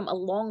coming from a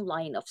long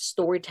line of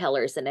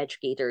storytellers and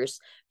educators,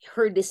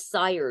 her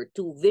desire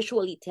to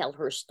visually tell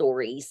her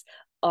stories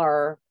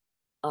are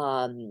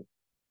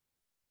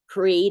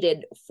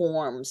created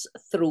forms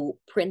through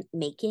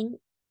printmaking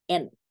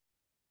and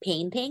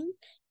painting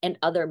and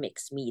other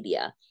mixed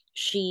media.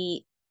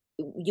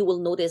 You will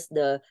notice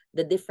the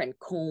different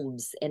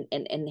combs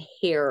and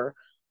hair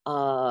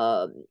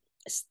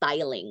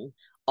styling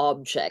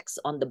objects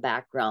on the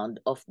background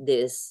of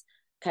this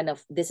kind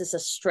of, this is a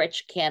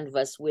stretch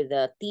canvas with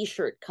a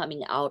t-shirt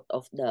coming out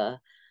of the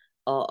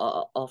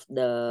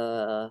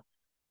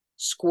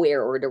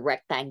square or the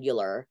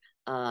rectangular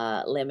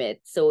limit.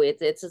 So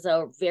it's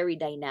a very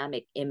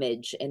dynamic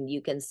image, and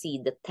you can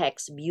see the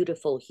text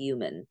beautiful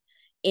human.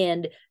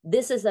 And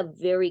this is a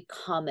very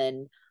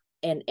common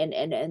and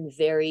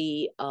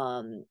very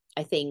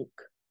I think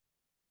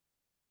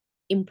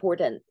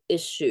important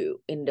issue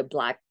in the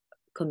Black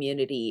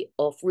community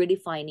of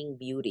redefining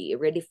beauty,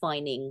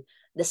 redefining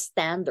the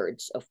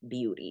standards of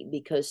beauty,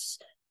 because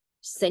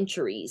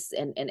centuries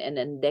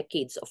and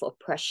decades of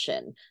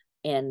oppression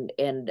and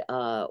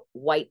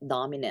white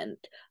dominant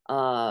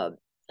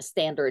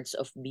standards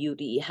of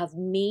beauty have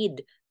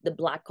made the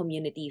Black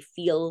community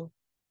feel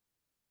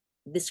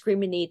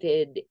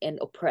discriminated and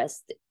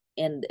oppressed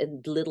and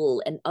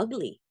little and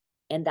ugly.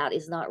 And that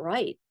is not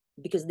right,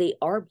 because they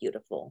are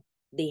beautiful.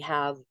 They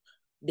have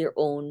their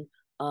own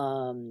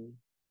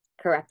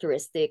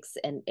characteristics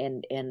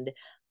and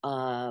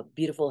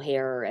beautiful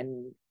hair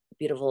and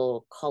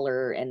beautiful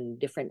color and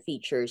different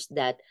features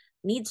that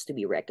needs to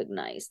be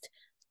recognized.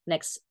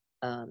 Next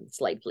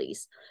slide,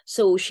 please.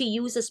 So she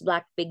uses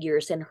Black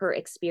figures and her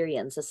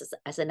experience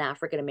as an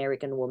African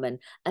American woman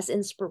as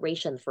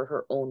inspiration for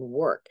her own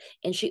work.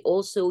 And she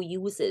also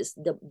uses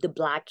the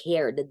Black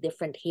hair, the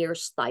different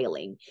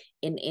hairstyling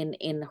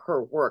in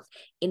her work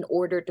in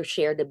order to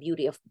share the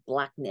beauty of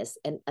Blackness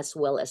and as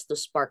well as to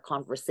spark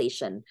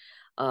conversation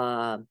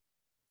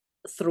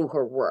through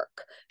her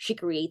work. She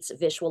creates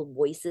visual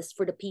voices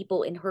for the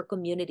people in her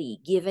community,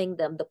 giving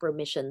them the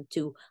permission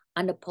to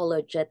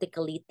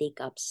unapologetically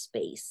take up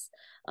space.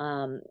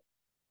 And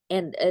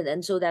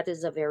so that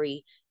is a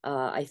very,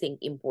 I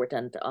think,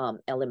 important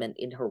element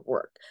in her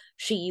work.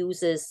 She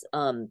uses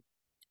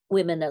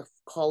women of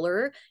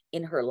color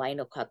in her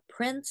linocut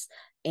prints,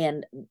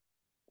 and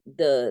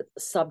the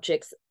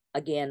subjects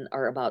again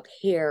are about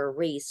hair,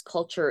 race,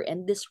 culture,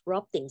 and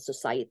disrupting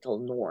societal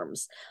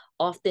norms.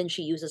 Often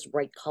she uses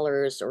bright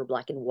colors or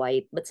black and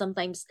white, but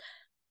sometimes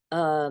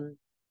um,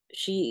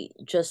 she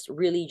just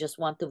really just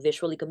want to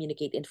visually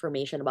communicate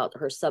information about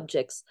her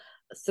subjects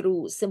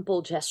through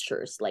simple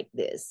gestures like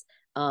this,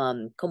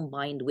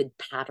 combined with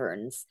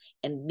patterns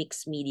and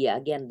mixed media.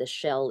 Again, the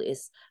shell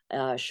is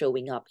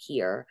showing up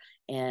here,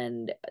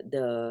 and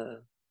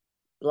the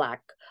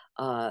black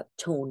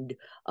toned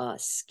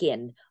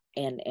skin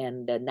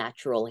and the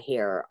natural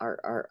hair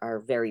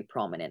are very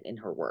prominent in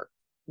her work.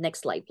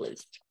 Next slide,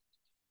 please.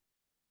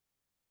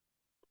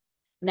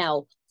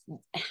 Now,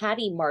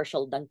 Hattie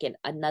Marshall Duncan,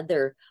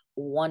 another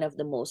one of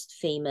the most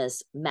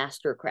famous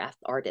mastercraft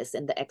artists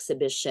in the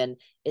exhibition,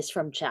 is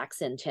from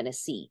Jackson,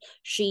 Tennessee.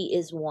 She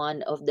is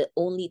one of the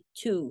only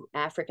two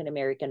African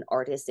American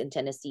artists in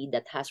Tennessee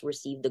that has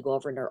received the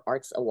Governor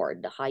Arts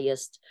Award, the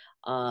highest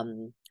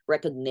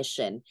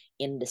recognition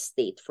in the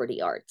state for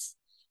the arts.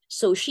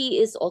 So she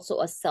is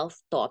also a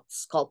self-taught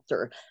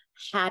sculptor.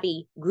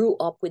 Hattie grew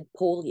up with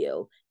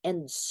polio,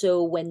 and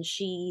so when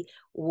she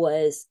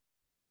was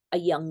a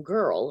young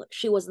girl,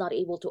 she was not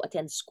able to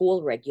attend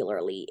school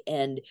regularly,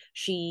 and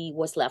she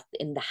was left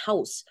in the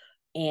house.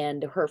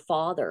 And her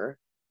father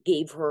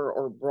gave her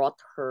or brought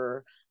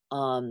her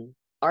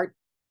art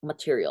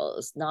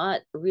materials,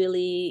 not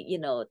really,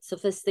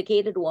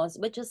 sophisticated ones,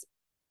 but just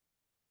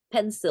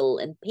pencil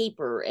and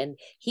paper. And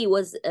he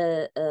was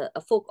a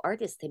folk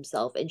artist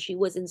himself, and she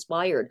was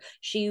inspired.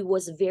 She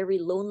was very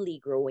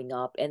lonely growing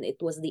up, and it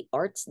was the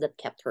arts that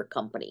kept her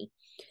company.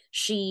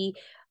 She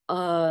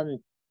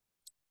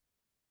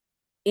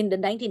in the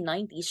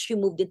 1990s, she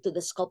moved into the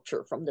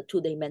sculpture from the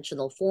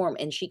two-dimensional form,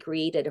 and she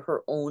created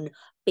her own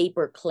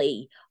paper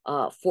clay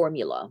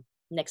formula.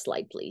 Next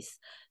slide, please.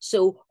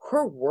 So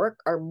her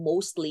work are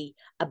mostly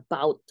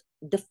about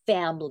the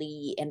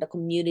family and the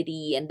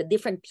community and the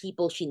different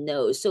people she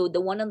knows. So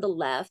the one on the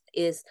left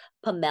is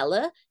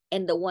Pamela,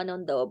 and the one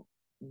on the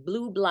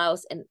blue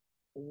blouse and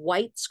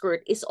white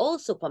skirt is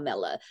also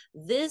Pamela.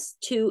 These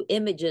two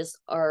images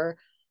are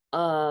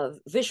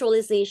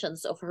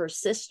visualizations of her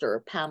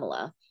sister,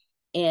 Pamela.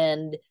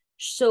 And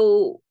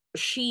so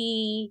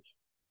she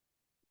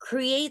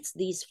creates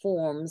these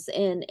forms,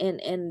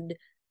 and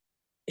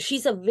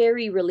she's a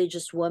very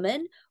religious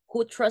woman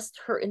who trusts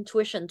her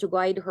intuition to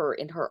guide her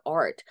in her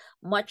art.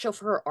 Much of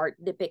her art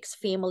depicts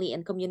family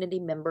and community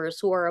members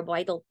who are a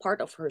vital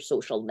part of her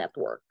social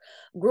network.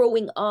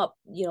 Growing up,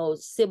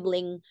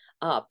 sibling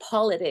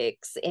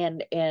politics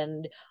and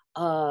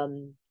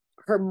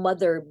her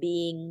mother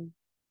being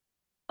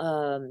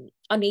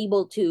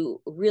unable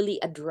to really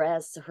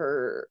address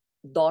her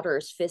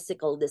daughter's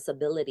physical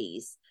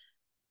disabilities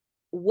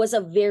was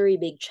a very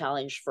big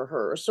challenge for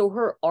her. So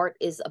her art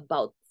is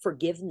about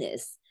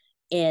forgiveness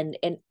and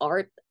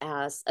art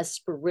as a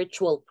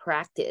spiritual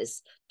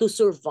practice to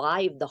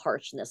survive the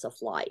harshness of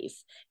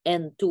life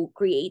and to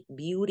create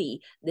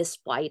beauty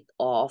despite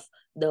of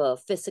the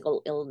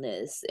physical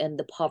illness and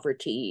the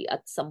poverty.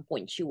 At some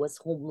point she was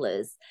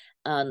homeless,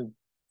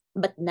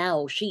 but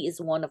now she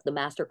is one of the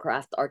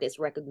mastercraft artists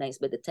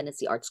recognized by the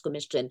Tennessee Arts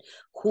Commission,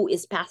 who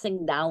is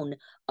passing down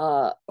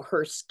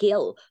her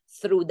skill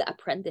through the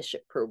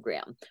apprenticeship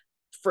program,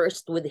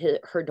 first with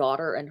her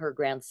daughter and her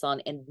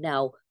grandson, and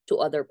now to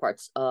other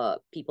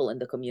people in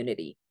the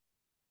community.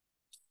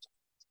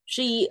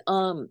 She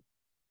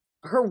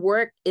her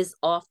work is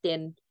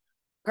often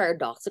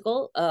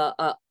paradoxical,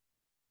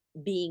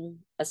 being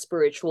a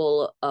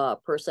spiritual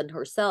person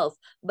herself,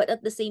 but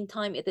at the same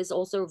time it is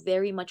also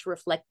very much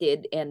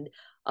reflected and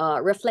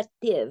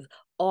reflective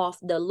of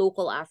the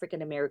local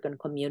African American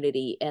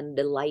community and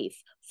the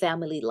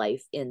family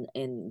life in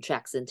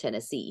Jackson,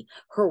 Tennessee.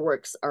 Her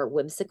works are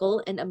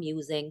whimsical and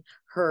amusing.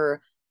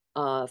 Her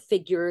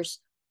figures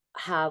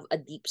have a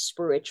deep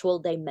spiritual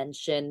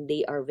dimension.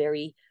 They are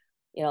very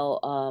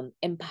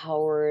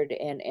empowered,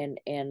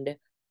 and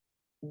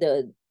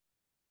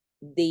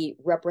they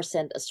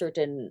represent a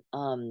certain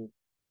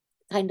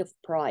kind of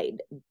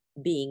pride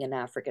being an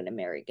African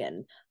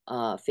American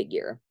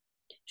figure.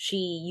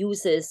 She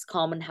uses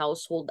common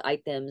household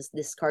items,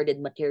 discarded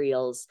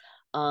materials,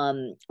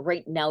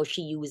 Right now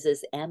she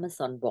uses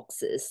Amazon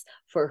boxes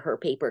for her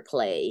paper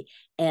clay,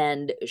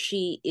 and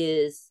she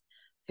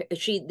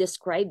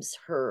describes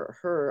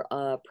her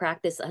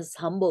practice as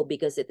humble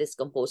because it is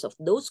composed of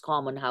those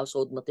common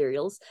household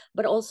materials,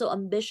 but also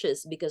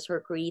ambitious because her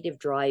creative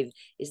drive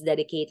is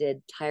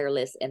dedicated,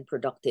 tireless, and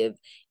productive,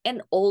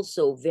 and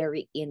also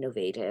very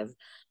innovative.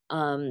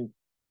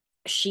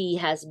 She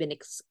has been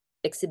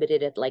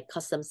exhibited at like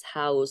Customs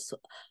House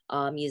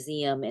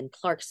Museum in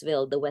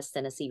Clarksville, the West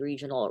Tennessee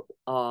Regional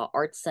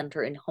Arts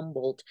Center in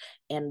Humboldt,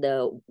 and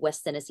the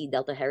West Tennessee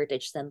Delta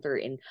Heritage Center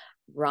in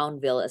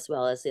Brownville, as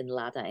well as in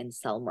Lata and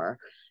Selmer.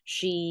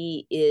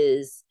 She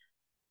is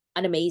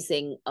an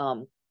amazing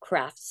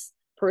crafts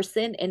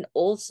person and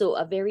also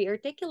a very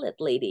articulate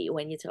lady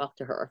when you talk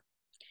to her.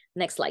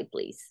 Next slide,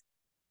 please.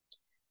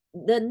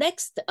 The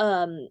next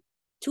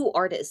two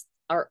artists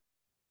are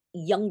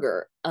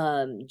younger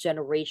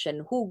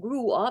generation who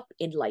grew up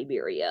in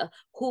Liberia,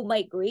 who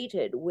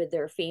migrated with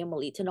their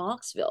family to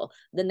Knoxville.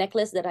 The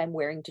necklace that I'm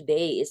wearing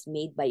today is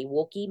made by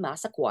Woki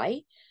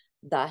Masakwai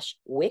Dash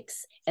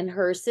Wicks, and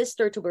her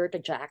sister Tuberta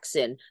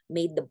Jackson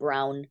made the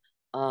brown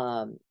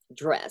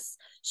dress.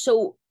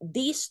 So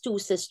these two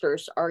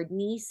sisters are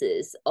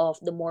nieces of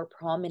the more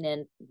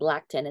prominent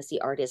Black Tennessee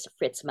artist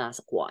Fritz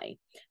Masakwai.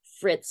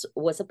 Fritz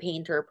was a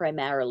painter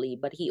primarily,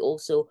 but he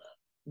also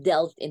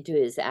delved into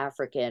his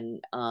African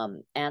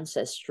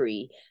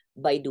ancestry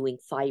by doing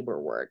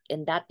fiber work.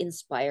 And that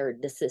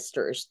inspired the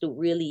sisters to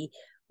really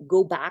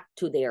go back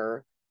to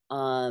their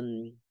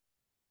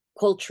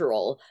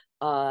cultural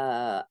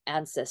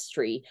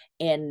ancestry.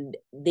 And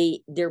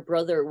their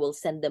brother will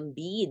send them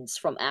beads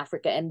from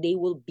Africa, and they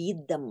will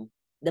bead them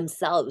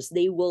themselves.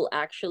 They will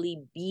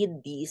actually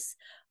bead these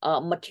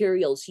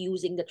materials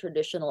using the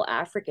traditional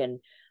African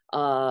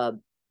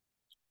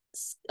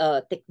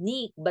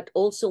technique, but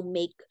also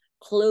make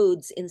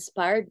clothes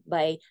inspired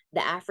by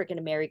the African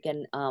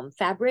American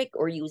fabric,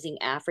 or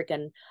using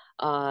African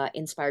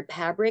inspired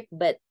fabric,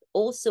 but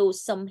also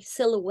some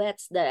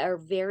silhouettes that are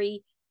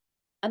very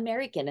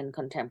American and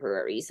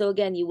contemporary. So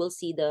again, you will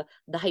see the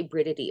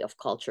hybridity of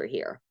culture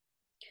here.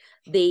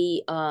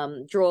 They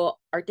draw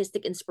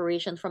artistic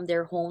inspiration from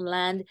their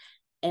homeland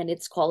and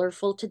its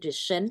colorful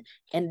tradition,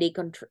 and they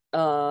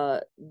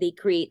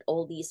create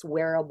all these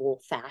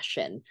wearable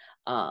fashion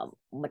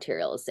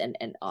materials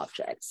and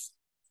objects.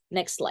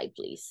 Next slide,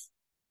 please.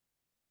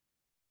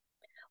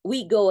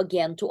 We go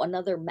again to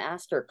another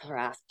master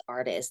craft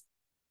artist,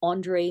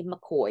 Andre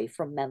McCoy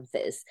from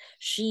Memphis.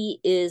 She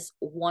is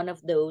one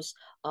of those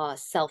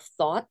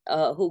self-taught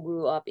who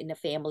grew up in a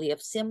family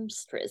of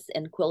seamstress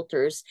and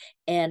quilters,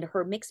 and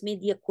her mixed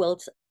media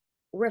quilts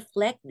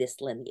reflect this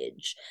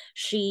lineage.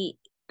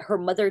 Her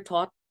mother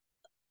taught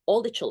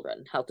all the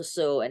children how to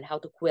sew and how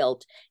to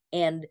quilt,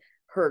 and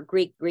her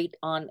great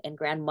aunt and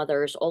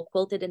grandmothers all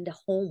quilted in the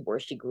home where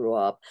she grew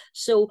up.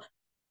 So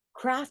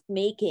craft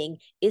making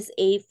is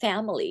a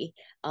family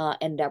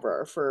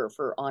endeavor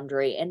for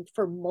Andre and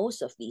for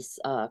most of these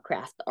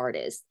craft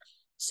artists.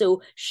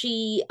 So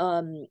she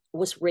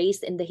was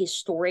raised in the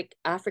historic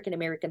African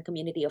American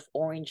community of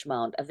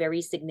Orangemount, a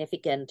very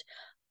significant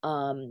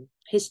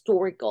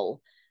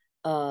historical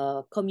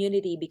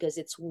community because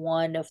it's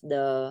one of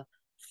the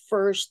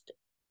first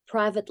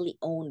privately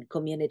owned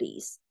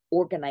communities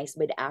organized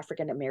by the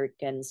African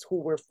Americans who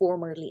were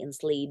formerly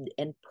enslaved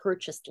and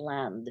purchased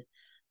land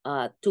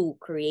to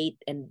create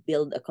and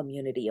build a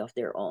community of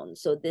their own.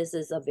 So this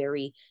is a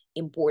very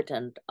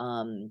important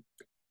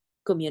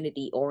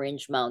community,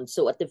 Orangemount.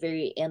 So at the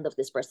very end of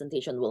this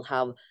presentation, we'll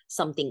have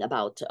something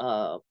about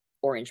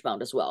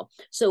Orangemount as well.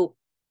 So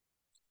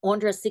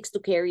Ondra seeks to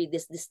carry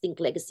this distinct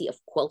legacy of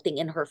quilting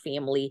in her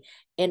family,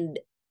 and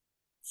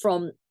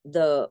from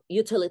the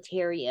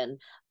utilitarian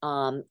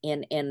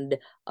and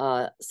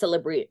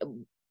celebrate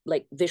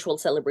like visual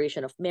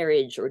celebration of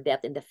marriage or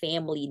death in the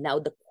family, now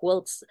the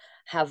quilts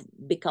have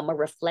become a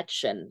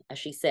reflection, as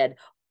she said,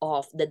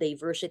 of the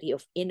diversity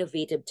of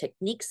innovative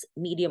techniques,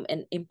 medium,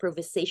 and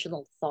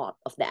improvisational thought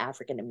of the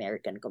African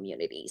American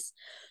communities.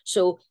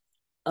 So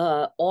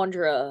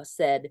Ondra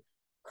said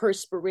her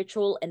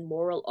spiritual and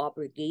moral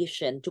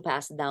obligation to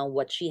pass down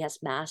what she has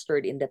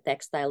mastered in the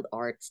textile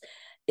arts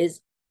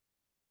is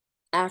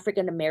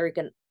African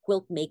American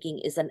quilt making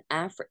is an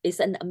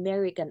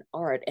American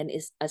art and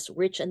is as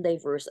rich and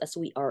diverse as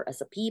we are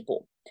as a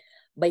people.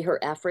 By her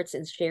efforts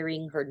in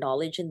sharing her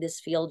knowledge in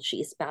this field, she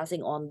is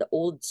passing on the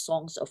old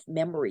songs of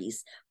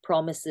memories,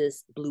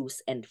 promises,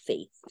 blues, and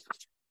faith.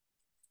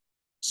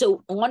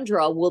 So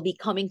Ondra will be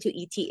coming to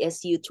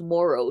ETSU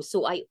tomorrow.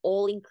 So I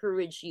all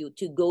encourage you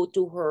to go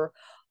to her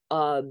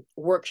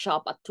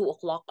workshop at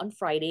 2:00 on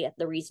Friday at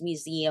the Reese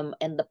Museum,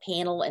 and the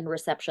panel and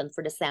reception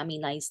for the Sammy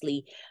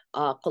Nicely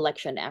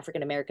collection,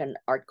 African American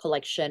art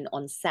collection,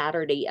 on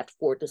Saturday at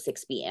 4 to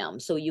 6 p.m.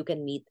 So you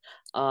can meet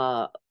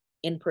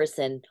in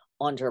person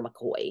Ondra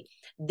McCoy.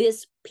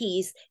 This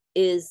piece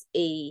is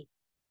a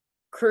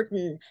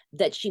curtain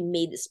that she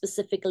made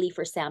specifically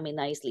for Sammy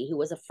Nicely, who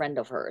was a friend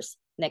of hers.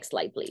 Next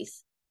slide,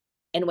 please.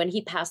 And when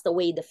he passed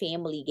away, the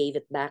family gave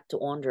it back to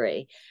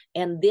Andre.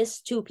 And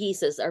these two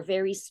pieces are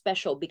very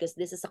special because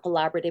this is a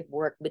collaborative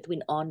work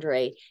between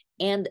Andre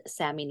and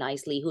Sammy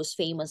Nicely, who's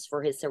famous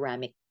for his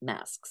ceramic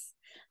masks.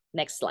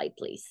 Next slide,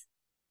 please.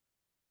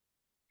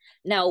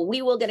 Now,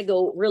 we will gonna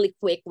go really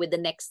quick with the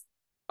next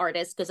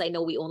artist because I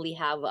know we only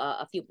have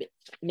a few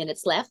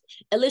minutes left.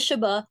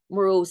 Elishaba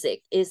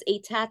Morozic is a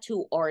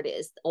tattoo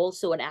artist,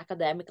 also an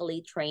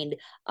academically trained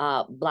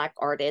Black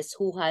artist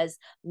who has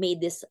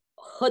made this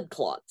hood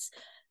cloths.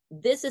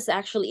 This is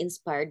actually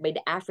inspired by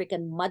the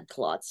African mud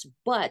cloths,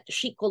 but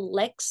she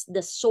collects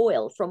the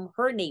soil from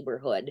her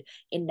neighborhood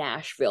in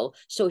Nashville,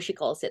 so she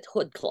calls it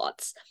hood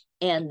cloths.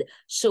 And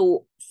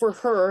so for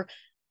her,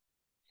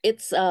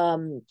 it's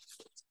the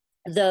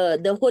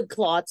hood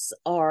cloths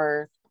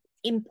are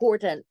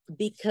important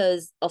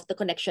because of the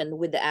connection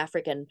with the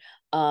African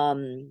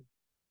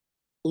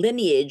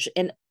lineage,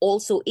 and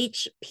also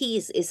each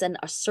piece is an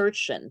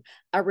assertion,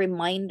 a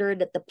reminder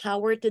that the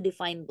power to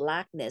define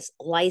Blackness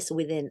lies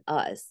within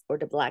us, or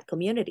the Black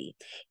community.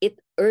 It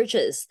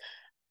urges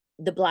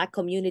the Black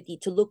community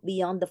to look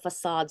beyond the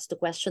facades, to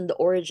question the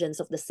origins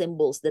of the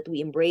symbols that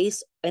we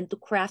embrace, and to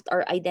craft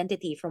our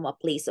identity from a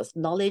place of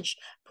knowledge,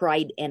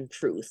 pride, and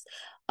truth.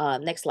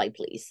 Next slide,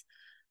 please.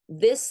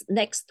 This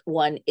next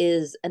one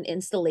is an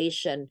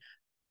installation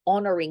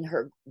honoring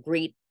her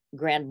great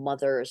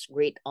grandmothers,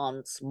 great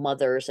aunts,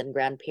 mothers, and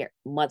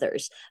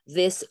grandmothers.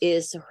 This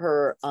is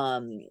her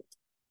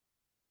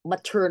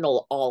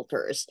maternal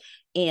altars,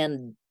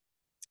 and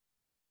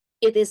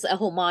it is a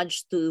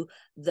homage to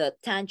the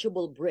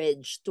tangible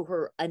bridge to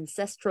her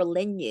ancestral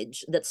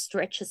lineage that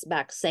stretches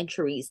back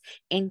centuries,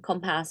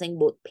 encompassing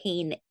both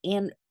pain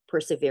and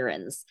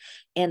perseverance,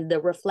 and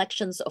the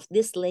reflections of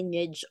this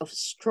lineage of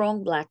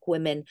strong Black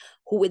women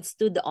who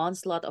withstood the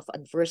onslaught of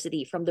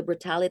adversity, from the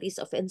brutalities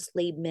of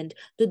enslavement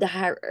to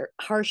the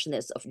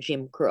harshness of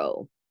Jim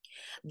Crow.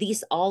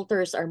 These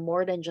altars are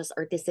more than just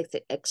artistic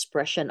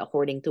expression,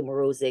 according to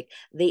Morozic.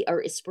 They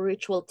are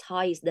spiritual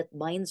ties that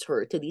binds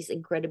her to these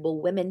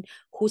incredible women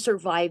who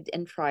survived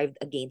and thrived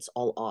against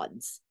all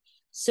odds.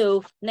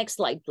 So next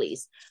slide,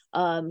 please.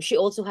 She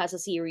also has a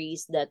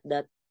series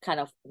that kind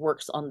of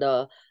works on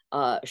the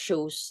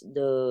shows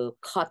the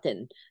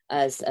cotton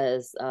as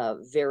a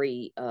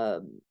very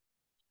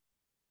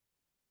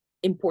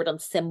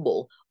important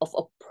symbol of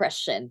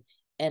oppression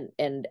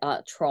and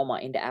trauma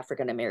in the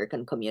African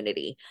American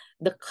community.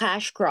 The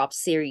Cash Crop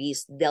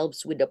series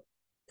delves with the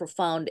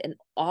profound and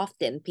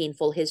often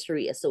painful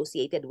history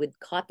associated with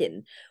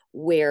cotton,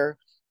 where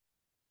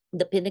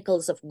the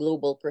pinnacles of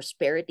global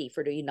prosperity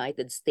for the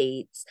United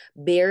States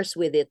bears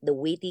with it the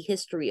weighty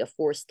history of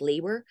forced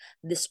labor,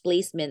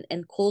 displacement,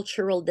 and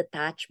cultural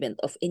detachment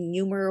of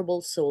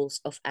innumerable souls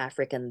of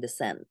African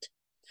descent.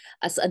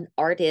 As an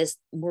artist,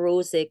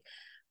 Morozic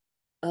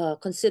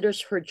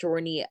considers her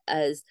journey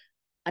as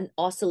an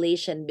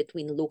oscillation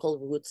between local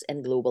roots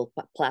and global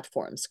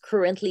platforms.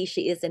 Currently,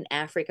 she is in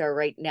Africa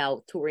right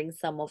now, touring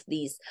some of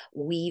these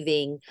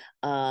weaving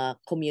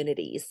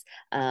communities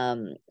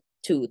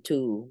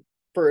to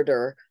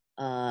further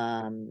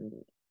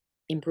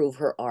improve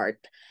her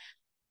art.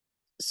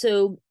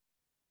 So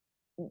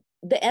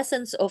the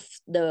essence of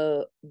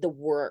the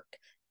work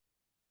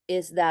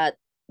is that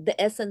the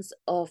essence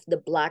of the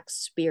Black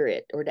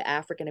spirit, or the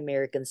African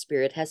American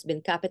spirit, has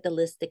been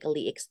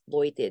capitalistically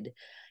exploited,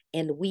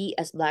 and we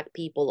as Black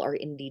people are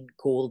indeed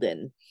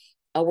golden.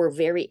 Our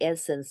very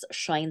essence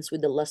shines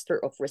with the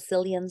luster of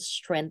resilience,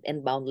 strength,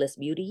 and boundless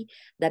beauty.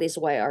 That is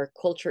why our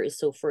culture is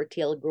so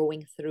fertile,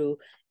 growing through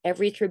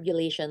every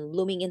tribulation,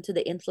 blooming into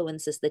the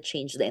influences that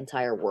change the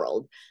entire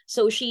world.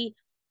 So she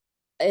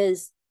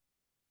is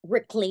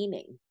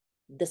reclaiming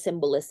the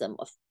symbolism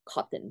of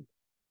cotton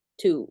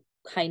to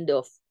kind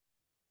of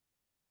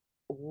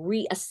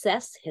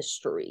reassess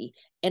history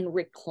and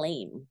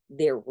reclaim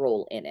their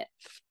role in it.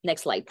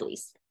 Next slide,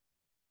 please.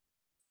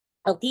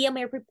 Althea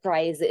Mary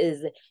Price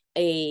is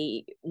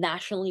a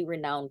nationally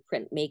renowned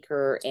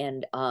printmaker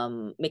and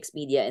mixed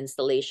media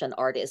installation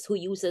artist who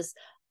uses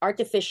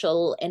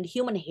artificial and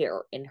human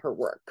hair in her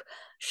work.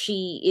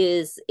 She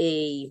is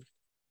a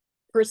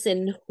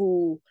person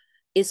who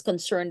is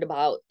concerned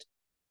about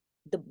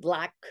the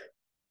Black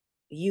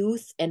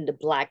youth and the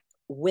Black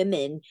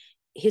women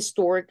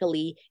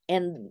historically,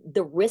 and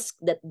the risk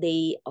that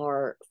they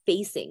are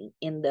facing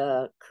in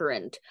the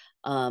current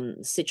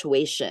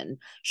situation.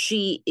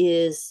 She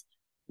is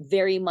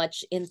very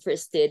much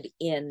interested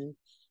in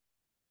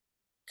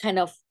kind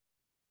of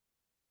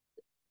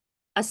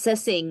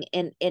assessing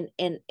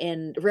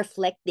and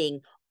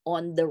reflecting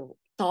on the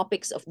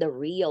topics of the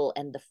real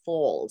and the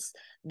false,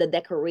 the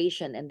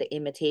decoration and the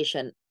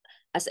imitation,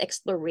 as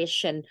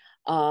exploration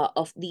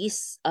of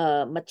these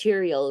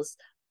materials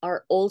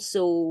are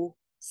also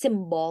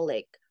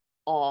symbolic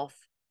of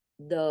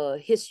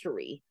the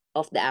history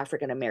of the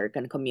African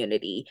American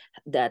community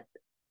that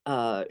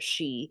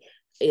she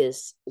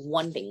is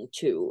wanting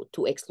to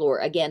explore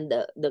again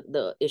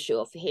the issue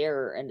of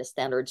hair and the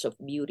standards of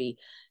beauty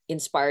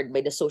inspired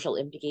by the social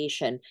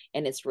implication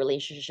and its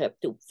relationship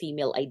to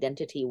female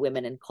identity,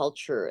 women, and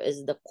culture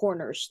is the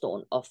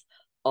cornerstone of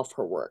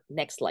her work.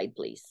 Next slide,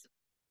 please.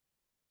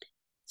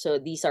 So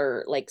these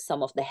are like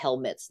some of the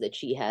helmets that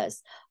she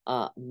has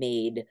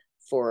made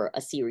for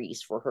a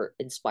series for her,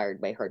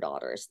 inspired by her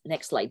daughters.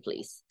 Next slide,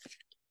 please.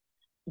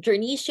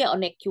 Jernicia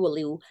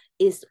Onekwalu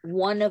is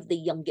one of the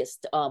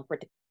youngest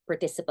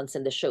participants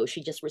in the show.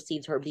 She just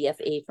received her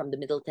BFA from the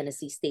Middle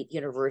Tennessee State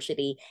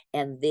University,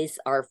 and these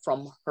are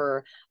from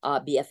her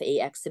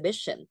BFA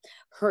exhibition.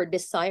 Her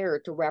desire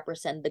to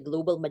represent the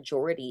global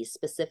majority,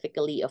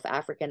 specifically of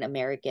African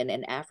American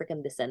and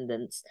African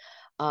descendants,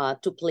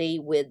 to play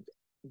with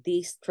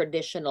these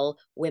traditional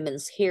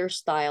women's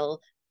hairstyle,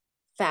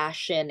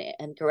 fashion,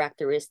 and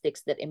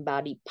characteristics that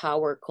embody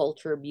power,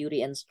 culture,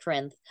 beauty, and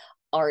strength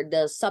are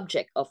the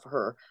subject of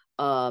her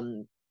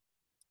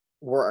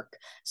work.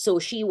 So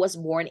she was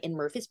born in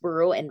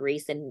Murfreesboro and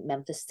raised in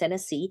Memphis,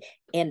 Tennessee,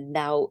 and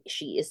now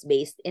she is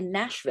based in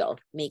Nashville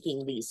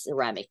making these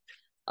ceramic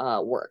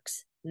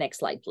works. Next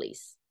slide,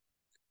 please.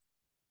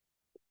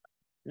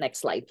 Next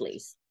slide,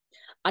 please.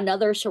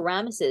 Another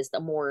ceramicist, a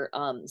more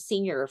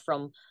senior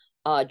from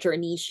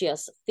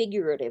Jernicia's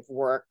figurative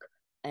work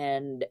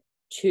and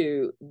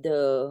to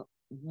the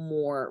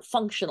more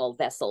functional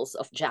vessels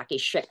of Jackie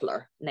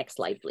Schickler. Next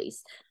slide,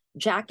 please.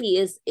 Jackie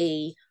is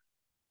a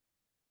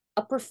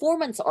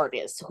performance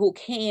artist who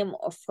came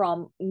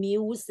from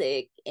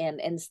music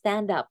and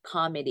stand-up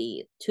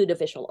comedy to the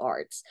visual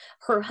arts.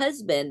 Her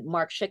husband,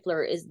 Mark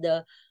Schickler, is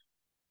the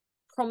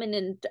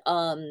prominent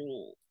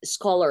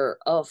scholar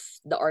of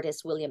the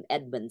artist William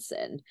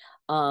Edmondson.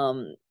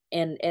 And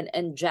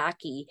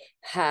Jackie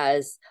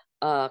has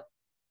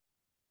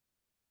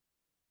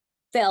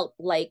felt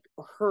like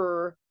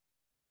her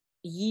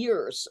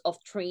years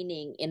of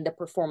training in the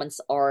performance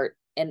art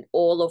and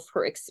all of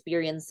her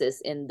experiences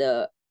in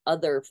the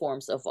other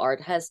forms of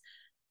art has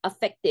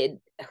affected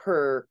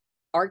her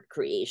art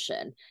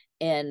creation.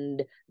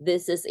 And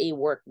this is a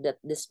work that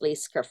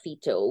displays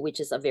sgraffito, which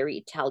is a very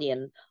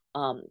Italian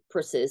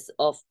process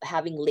of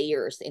having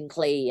layers in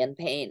clay and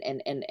paint,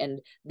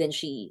 and then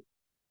she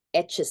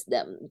etches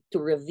them to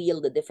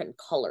reveal the different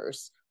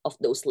colors of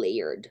those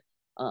layered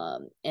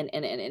and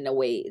in a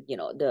way, you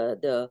know,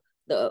 the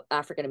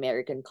African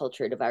American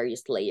culture, the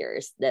various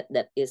layers that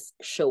is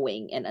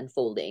showing and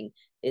unfolding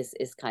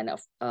is kind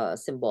of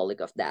symbolic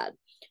of that.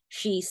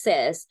 She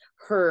says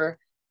her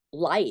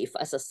life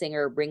as a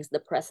singer brings the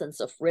presence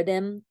of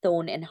rhythm,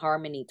 tone, and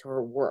harmony to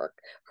her work.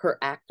 Her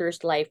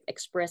actor's life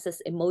expresses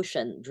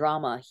emotion,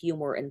 drama,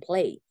 humor, and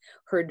play.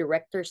 Her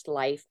director's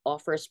life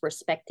offers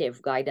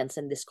perspective, guidance,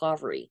 and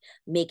discovery.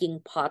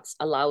 Making pots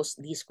allows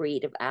these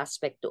creative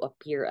aspects to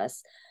appear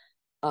as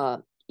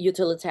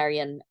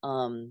utilitarian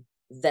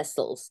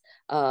vessels,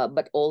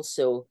 but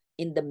also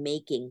in the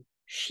making,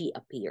 she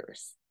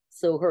appears.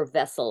 So her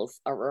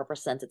vessels are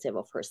representative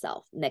of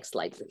herself. Next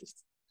slide, please.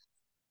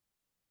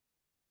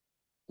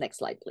 Next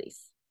slide,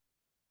 please.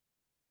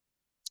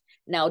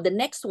 Now, the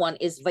next one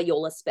is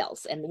Viola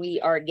Spells, and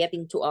we are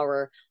getting to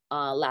our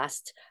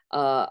last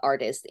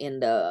artist in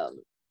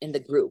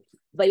the group.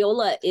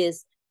 Viola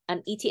is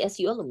an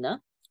ETSU alumna,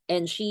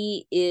 and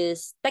she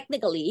is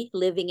technically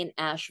living in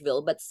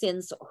Asheville, but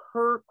since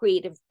her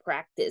creative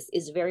practice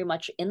is very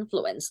much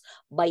influenced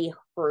by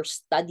her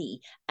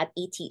study at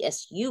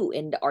ETSU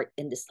in the art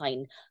and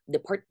design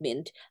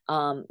department,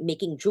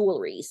 making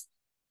jewelries,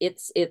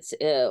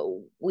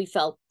 we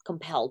felt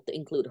compelled to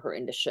include her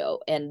in the show.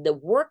 And the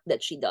work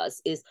that she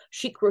does is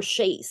she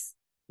crochets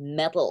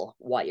metal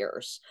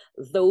wires.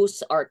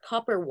 Those are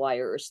copper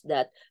wires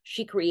that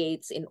she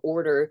creates in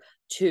order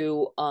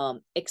to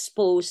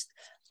expose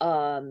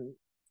the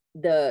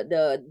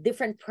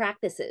different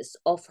practices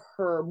of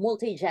her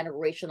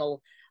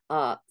multi-generational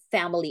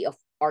family of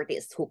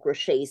artists who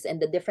crochets and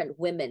the different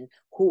women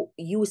who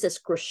uses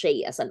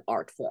crochet as an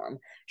art form.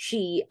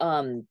 She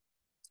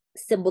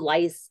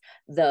symbolize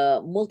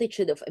the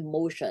multitude of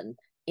emotion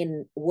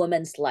in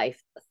woman's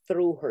life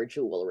through her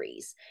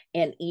jewelries,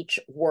 and each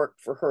work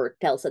for her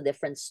tells a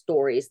different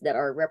stories that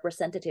are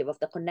representative of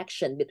the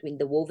connection between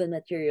the woven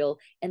material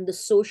and the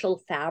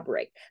social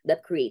fabric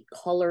that create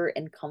color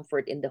and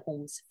comfort in the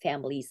homes,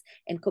 families,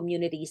 and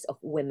communities of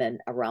women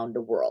around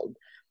the world.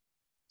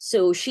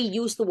 So she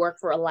used to work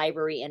for a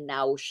library, and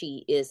now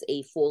she is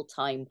a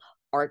full-time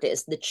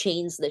artist. The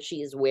chains that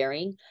she is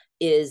wearing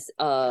is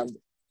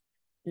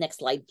next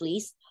slide,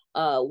 please.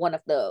 One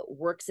of the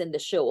works in the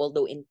show,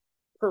 although in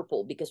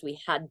purple, because we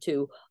had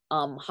to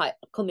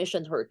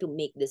commission her to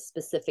make this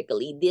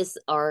specifically. These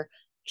are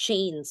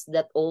chains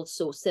that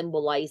also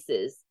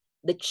symbolizes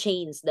the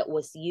chains that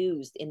was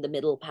used in the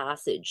Middle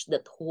Passage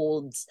that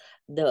holds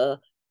the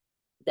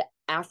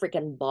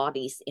African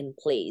bodies in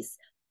place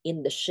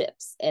in the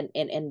ships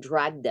and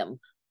drag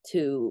them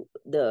to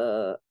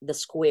the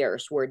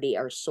squares where they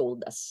are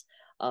sold as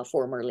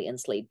formerly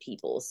enslaved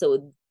people.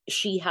 So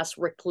she has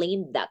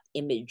reclaimed that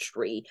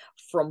imagery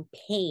from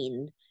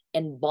pain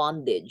and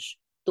bondage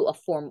to a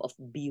form of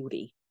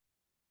beauty.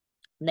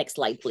 Next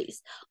slide,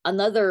 please.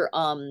 Another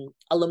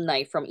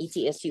alumni from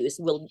ETSU is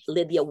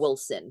Lydia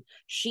Wilson.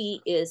 She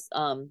is,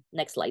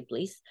 next slide,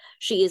 please.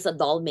 She is a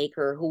doll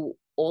maker who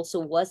also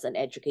was an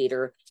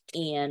educator.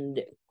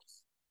 And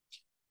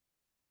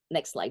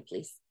next slide,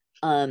 please.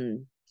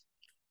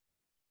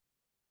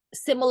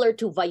 Similar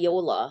to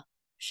Viola,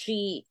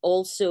 she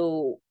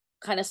also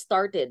kind of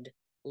started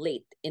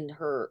late in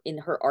her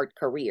art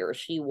career.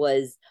 She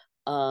was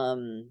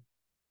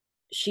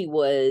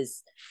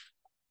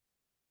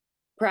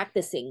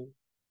practicing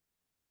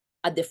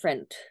a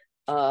different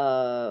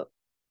role,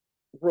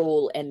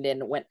 and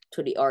then went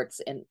to the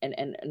arts and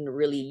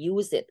really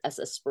use it as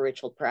a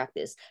spiritual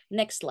practice.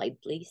 Next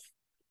slide, please.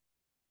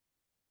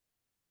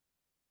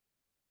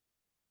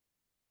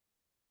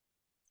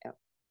 Oh,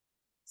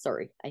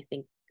 sorry, I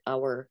think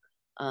our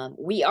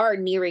we are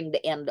nearing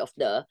the end of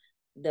the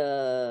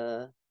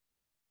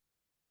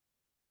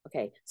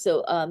okay,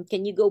 so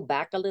can you go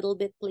back a little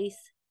bit, please?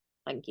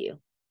 Thank you.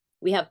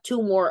 We have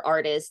 2 more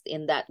artists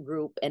in that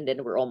group, and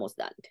then we're almost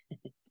done.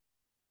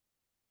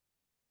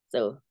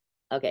 So,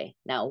 okay,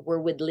 now we're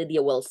with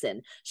Lydia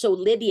Wilson. So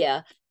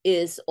Lydia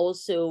is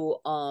also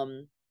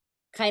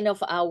kind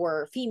of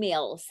our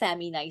female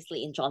Sammy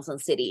Nicely in Johnson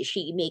City.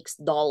 She makes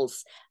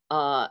dolls.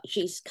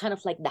 She's kind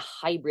of like the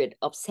hybrid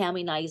of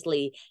Sammy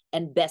Nicely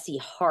and Bessie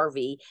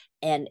Harvey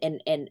and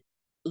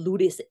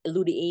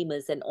Ludi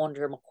Amos and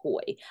Andre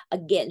McCoy.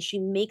 Again, she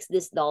makes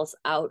these dolls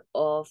out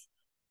of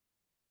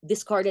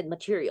discarded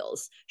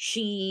materials.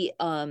 She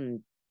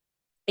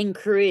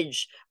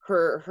encouraged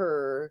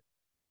her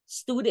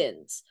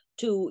students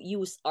to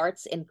use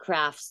arts and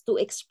crafts to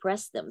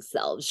express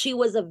themselves. She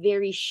was a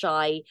very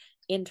shy,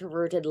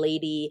 introverted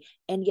lady,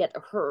 and yet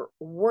her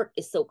work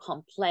is so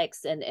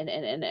complex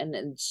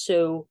and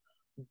so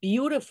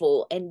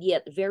beautiful, and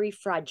yet very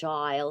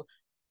fragile,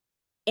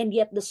 and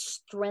yet the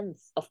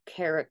strength of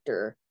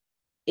character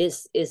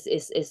is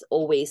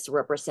always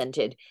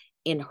represented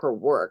in her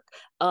work.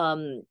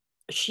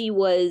 She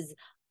was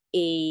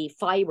a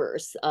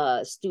fibers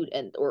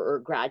student or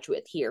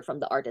graduate here from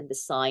the art and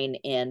design,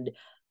 and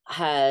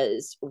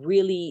has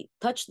really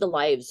touched the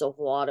lives of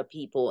a lot of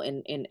people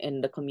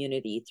in the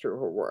community through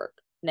her work.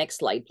 Next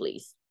slide,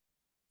 please.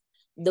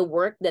 The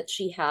work that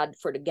she had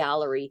for the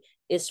gallery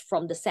is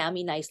from the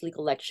Sammy Nicely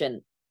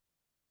collection,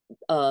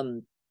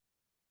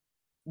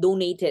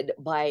 donated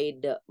by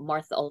the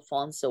Martha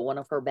Alfonso, one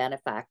of her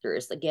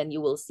benefactors. Again,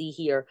 you will see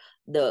here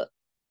the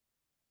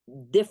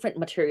different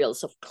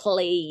materials of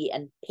clay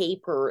and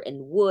paper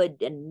and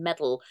wood and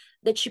metal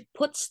that she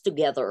puts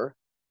together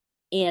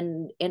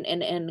and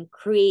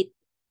create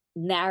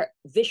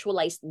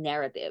visualized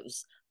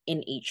narratives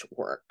in each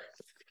work.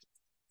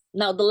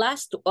 Now, the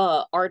last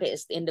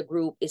artist in the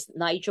group is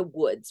Nigel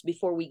Woods,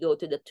 before we go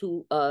to the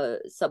 2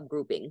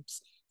 subgroupings.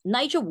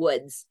 Nigel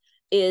Woods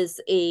is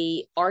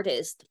a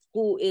artist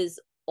who is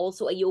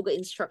also a yoga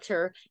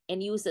instructor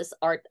and uses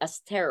art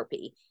as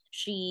therapy.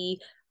 She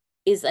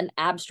is an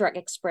abstract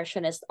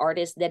expressionist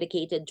artist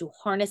dedicated to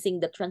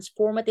harnessing the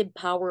transformative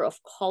power of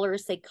color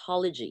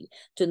psychology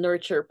to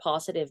nurture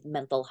positive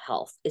mental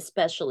health,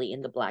 especially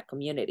in the Black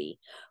community.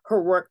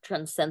 Her work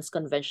transcends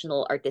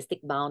conventional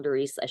artistic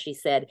boundaries, as she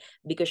said,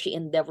 because she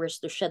endeavors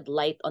to shed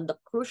light on the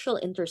crucial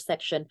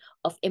intersection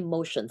of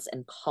emotions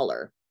and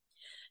color.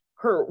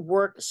 Her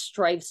work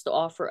strives to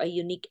offer a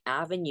unique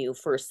avenue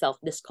for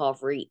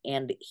self-discovery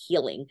and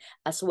healing,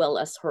 as well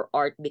as her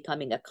art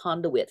becoming a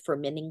conduit for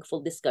meaningful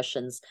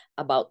discussions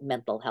about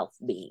mental health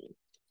being.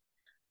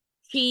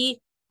 She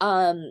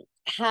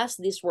has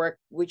this work,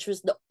 which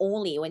was the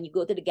only, when you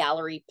go to the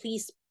gallery,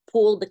 please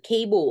pull the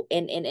cable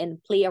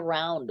and play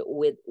around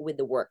with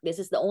the work. This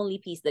is the only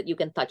piece that you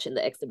can touch in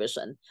the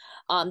exhibition.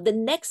 The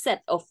next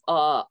set of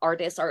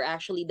artists are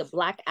actually the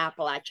Black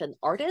Appalachian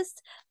artists,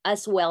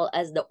 as well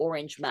as the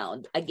Orange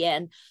Mound.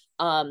 Again,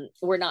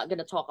 we're not going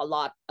to talk a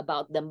lot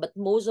about them, but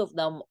most of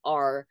them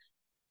are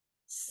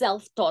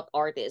self-taught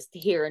artists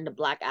here in the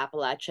Black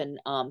Appalachian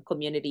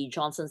community: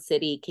 Johnson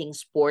City,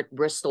 Kingsport,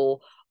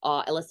 Bristol,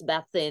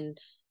 Elizabethton,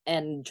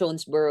 and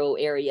Jonesboro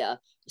area.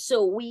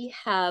 So we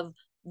have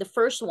the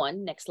first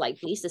one, next slide,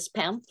 please, is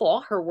Pam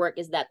Faw. Her work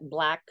is that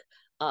black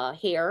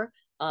hair.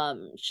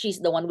 She's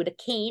the one with a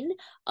cane.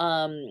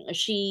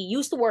 She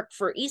used to work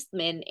for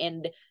Eastman,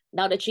 and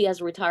now that she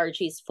has retired,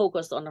 she's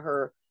focused on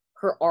her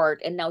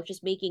art, and now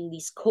she's making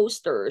these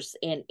coasters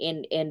and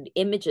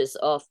images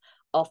of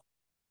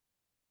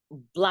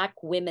Black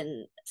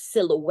women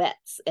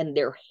silhouettes and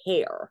their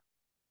hair.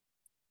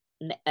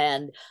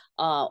 And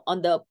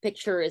on the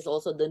picture is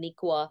also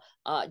Doniqua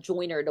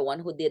Joyner, the one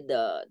who did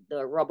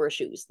the rubber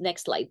shoes.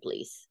 Next slide,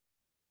 please.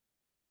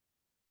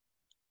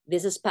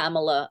 This is Pam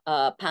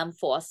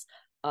Faw's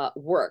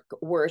work,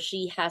 where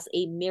she has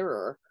a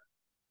mirror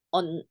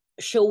on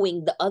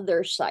showing the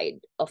other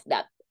side of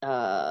that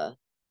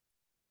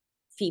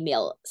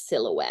female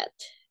silhouette.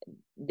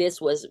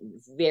 This was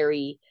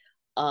very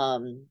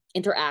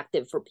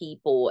interactive for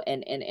people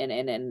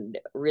and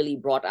really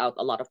brought out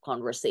a lot of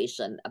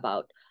conversation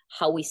about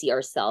how we see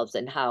ourselves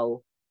and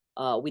how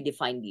we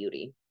define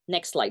beauty.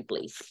 Next slide,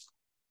 please.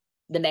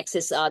 The next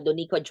is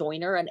Donika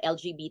Joyner, an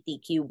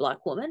LGBTQ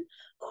Black woman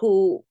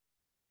who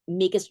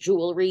makes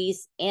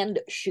jewelries and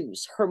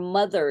shoes. Her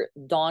mother,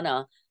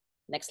 Donna,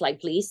 next slide,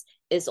 please,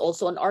 is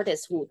also an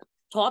artist who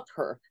taught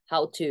her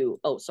how to,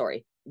 oh,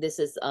 sorry. This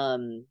is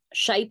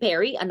Shai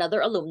Perry,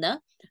 another alumna,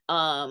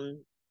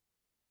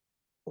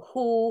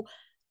 who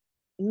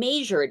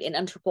majored in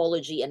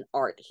anthropology and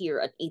art here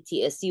at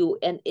ATSU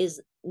and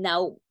is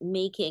now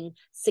making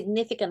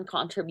significant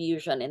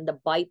contribution in the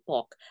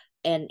BIPOC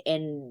and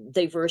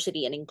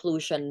diversity and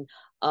inclusion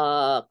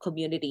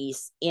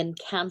communities in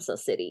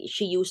Kansas City.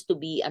 She used to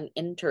be an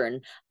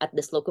intern at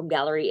the Slocum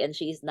Gallery, and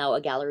she's now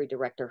a gallery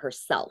director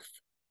herself.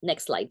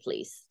 Next slide,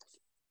 please.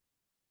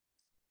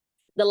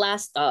 The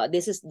last,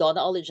 this is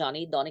Donna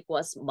Olejani,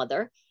 Doniqua's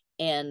mother,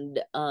 and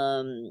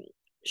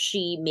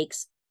she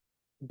makes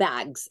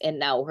bags, and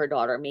now her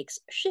daughter makes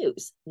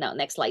shoes. Now,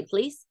 next slide,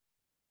 please.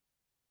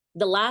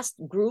 The last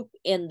group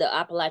in the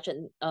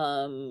Appalachian,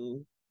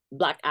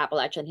 Black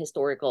Appalachian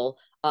historical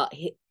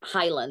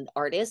Highland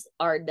artists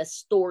are the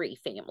Story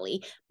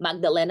family.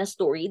 Magdalena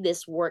Story,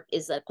 this work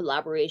is a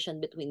collaboration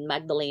between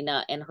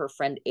Magdalena and her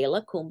friend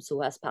Ayla Coombs,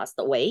 who has passed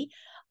away.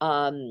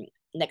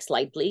 Next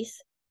slide,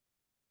 please.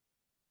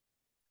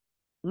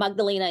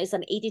 Magdalena is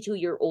an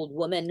 82-year-old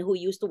woman who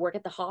used to work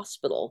at the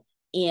hospital,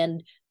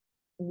 and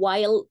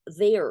while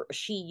there,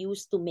 she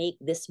used to make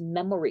this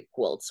memory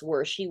quilts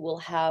where she will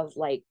have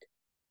like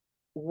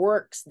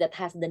works that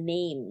has the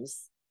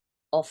names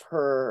of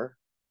her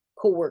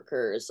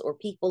coworkers or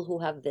people who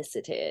have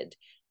visited.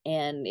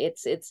 And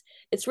it's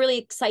really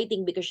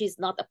exciting because she's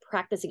not a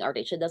practicing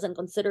artist. She doesn't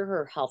consider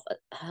herself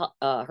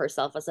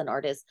as an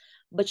artist,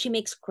 but she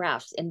makes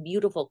crafts and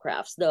beautiful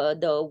crafts.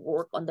 The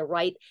work on the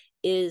right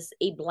is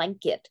a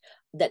blanket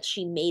that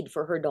she made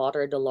for her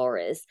daughter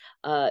Dolores,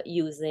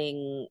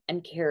 using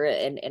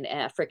Ankara and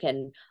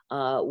African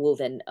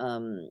woven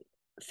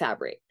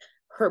fabric.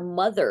 Her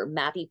mother,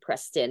 Mattie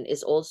Preston,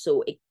 is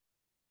also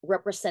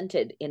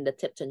represented in the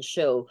Tipton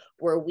show,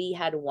 where we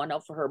had one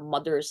of her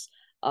mother's,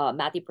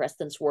 Mattie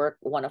Preston's work,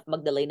 one of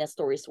Magdalena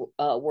Story's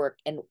work,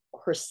 and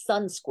her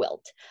son's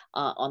quilt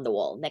on the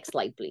wall. Next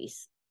slide,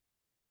 please.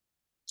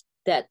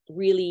 That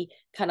really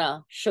kind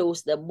of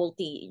shows the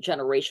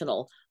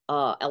multi-generational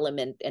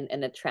element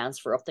and a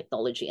transfer of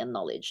technology and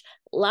knowledge.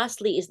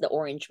 Lastly is the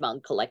Orange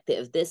Mound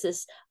Collective. This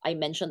is, I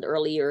mentioned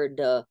earlier,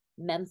 the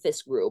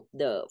Memphis group,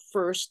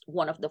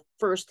 one of the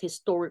first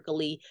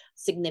historically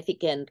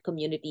significant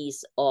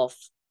communities of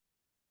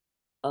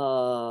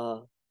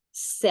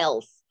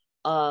self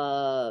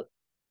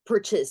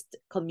purchased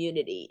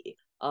community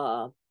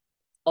of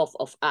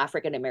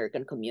African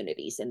American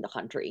communities in the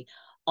country.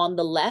 On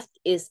the left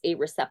is a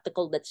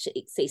receptacle that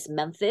says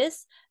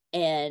Memphis,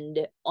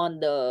 and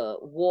on the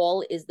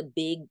wall is the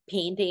big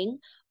painting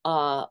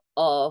of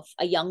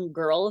a young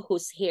girl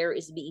whose hair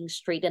is being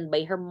straightened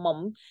by her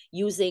mom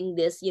using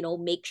this,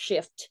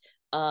 makeshift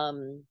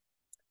kind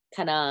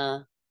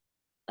of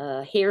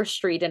hair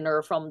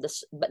straightener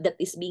that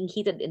is being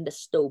heated in the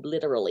stove,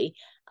 literally,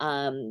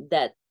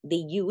 that they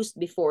used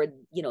before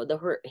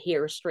the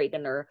hair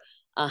straightener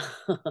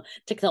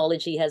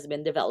technology has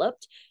been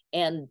developed.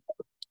 And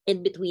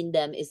in between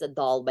them is a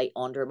doll by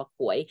Andre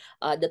McCoy.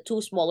 The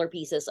two smaller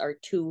pieces are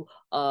two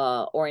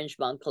Orange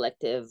Mound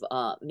Collective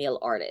male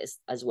artists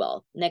as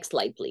well. Next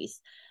slide,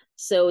 please.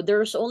 So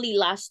there's only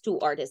last two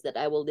artists that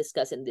I will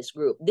discuss in this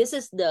group. This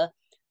is the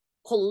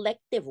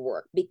collective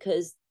work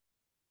because,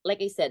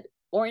 like I said,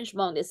 Orange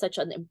Mound is such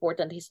an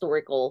important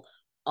historical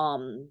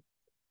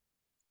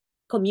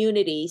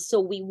community.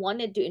 So we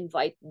wanted to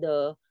invite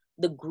the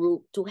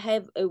group to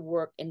have a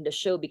work in the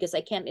show because I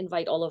can't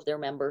invite all of their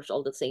members all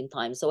at the same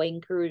time. So I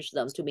encourage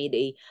them to make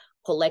a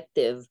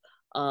collective,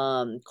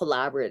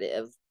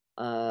 collaborative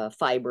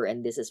fiber,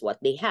 and this is what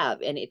they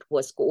have. And it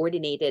was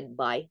coordinated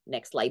by,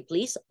 next slide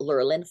please,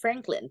 Lurlyn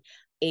Franklin,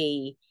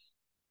 a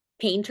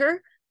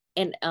painter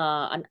and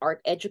an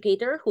art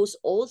educator who's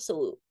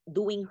also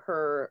doing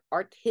her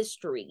art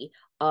history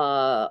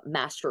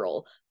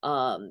masteral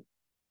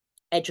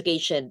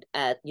education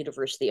at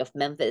University of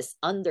Memphis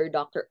under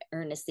Dr.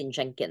 Ernestine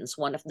Jenkins,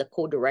 one of the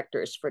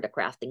co-directors for the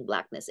Crafting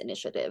Blackness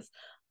Initiative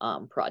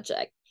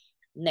project.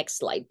 Next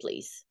slide,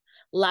 please.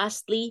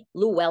 Lastly,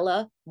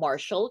 Luella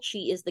Marshall.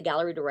 She is the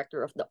gallery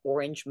director of the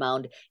Orange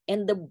Mound,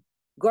 and the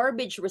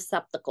garbage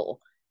receptacle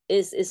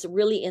is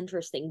really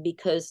interesting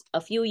because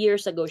a few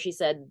years ago she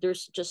said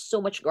there's just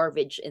so much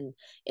garbage in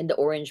the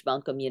Orange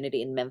Mound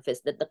community in Memphis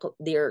that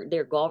their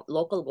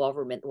local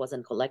government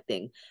wasn't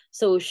collecting.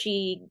 So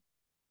she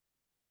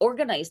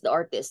organized the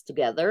artists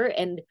together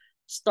and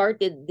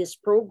started this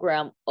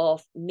program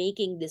of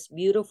making these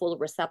beautiful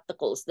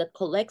receptacles that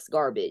collects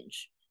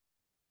garbage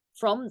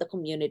from the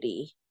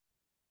community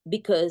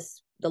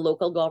because the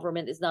local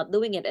government is not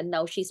doing it. And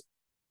now she's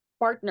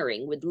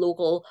partnering with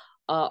local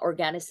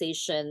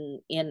organization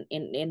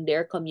in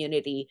their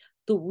community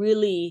to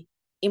really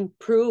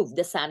improve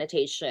the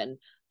sanitation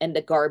and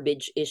the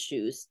garbage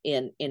issues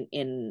in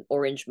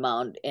Orange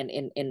Mound and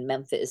in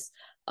Memphis.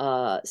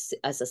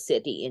 as a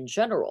city in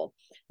general.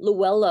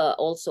 Luella,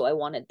 also, I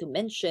wanted to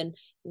mention,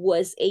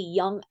 was a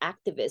young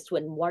activist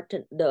when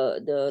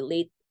the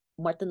late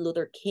Martin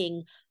Luther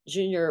King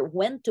Jr.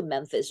 went to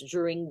Memphis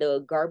during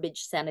the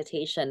garbage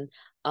sanitation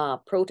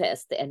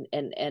protest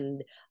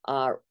and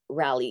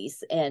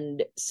rallies.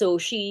 And so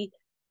she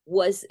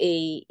was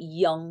a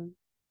young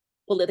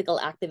political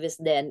activist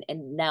then,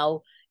 and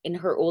now in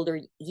her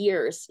older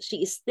years,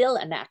 she is still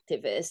an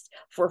activist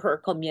for her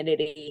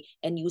community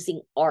and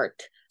using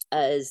art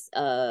as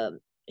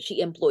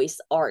she employs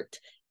art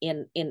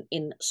in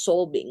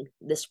solving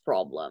these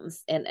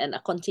problems, and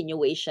a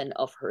continuation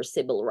of her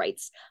civil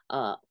rights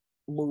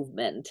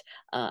movement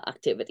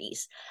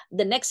activities.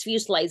 The next few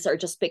slides are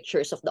just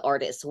pictures of the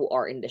artists who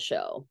are in the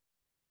show.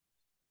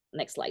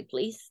 Next slide,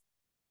 please.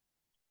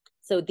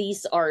 So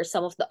these are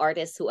some of the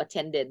artists who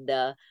attended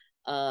the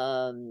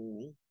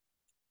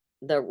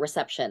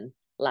reception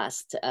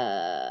last,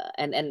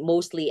 and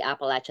mostly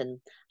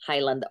Appalachian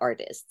Highland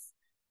artists.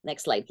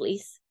 Next slide,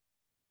 please.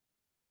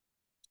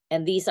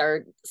 And these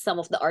are some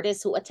of the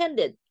artists who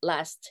attended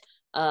last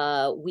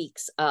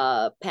week's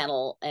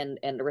panel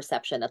and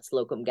reception at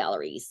Slocum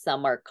Gallery.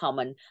 Some are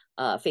common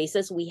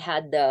faces. We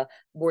had the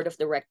Board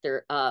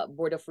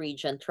of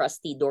Regent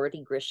trustee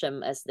Dorothy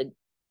Grisham as the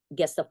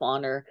guest of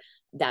honor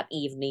that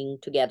evening,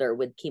 together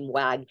with Kim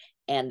Wag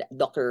and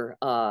Dr.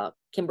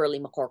 Kimberly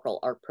McCorkle,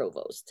 our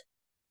provost.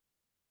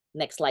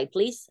 Next slide,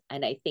 please.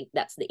 And I think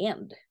that's the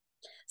end.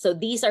 So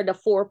these are the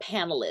 4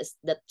 panelists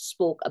that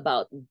spoke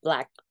about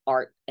Black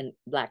art and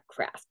Black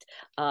craft.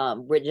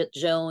 Bridget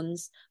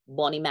Jones,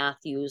 Bonnie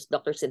Matthews,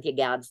 Dr. Cynthia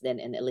Gadsden,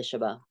 and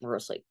Elishaba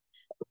Morosik.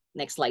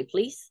 Next slide,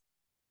 please.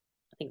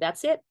 I think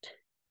that's it.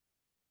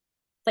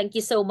 Thank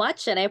you so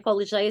much. And I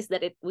apologize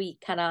that we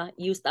kind of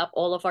used up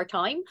all of our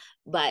time,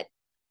 but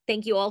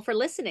thank you all for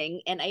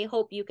listening. And I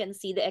hope you can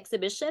see the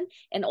exhibition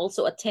and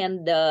also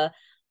attend the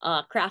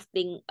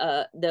crafting,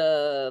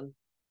 the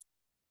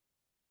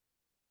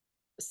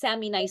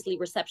Sammy Nicely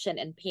reception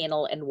and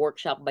panel and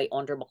workshop by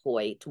Andre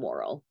McCoy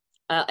tomorrow.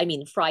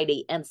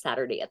 Friday and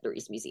Saturday at the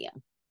Reese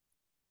Museum.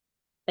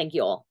 Thank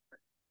you all.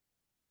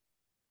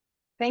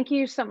 Thank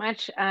you so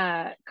much,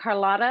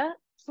 Karlota.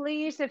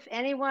 Please, if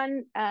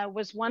anyone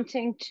was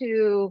wanting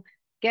to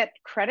get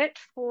credit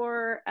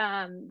for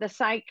the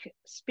Psych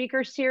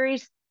Speaker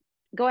Series,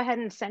 go ahead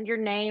and send your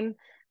name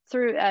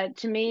through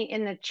to me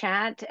in the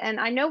chat. And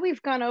I know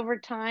we've gone over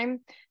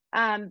time,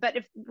 but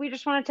if we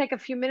just want to take a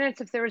few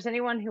minutes, if there was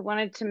anyone who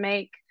wanted to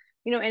make,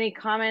 any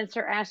comments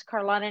or ask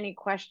Karlota any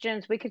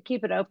questions, we could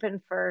keep it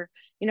open for,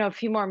 a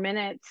few more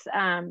minutes.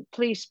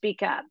 Please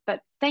speak up. But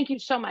thank you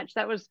so much.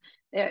 That was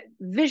a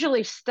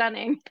visually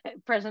stunning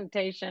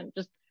presentation.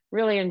 Just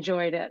really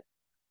enjoyed it.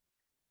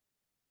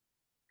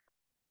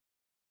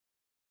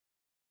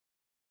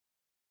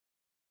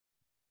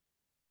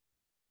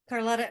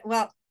 Karlota,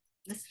 well,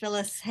 Ms.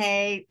 Phyllis,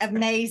 hey,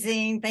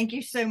 amazing. Thank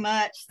you so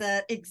much.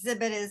 The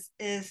exhibit is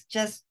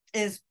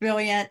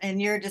brilliant,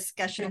 and your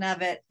discussion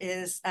of it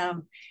is,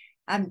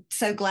 I'm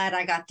so glad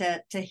I got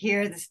to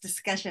hear this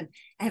discussion.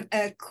 I have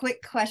a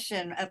quick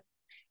question.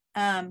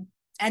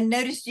 I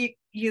noticed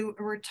you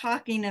were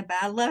talking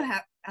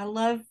about, I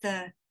love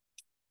the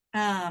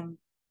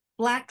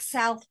Black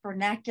South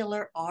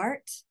vernacular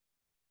art.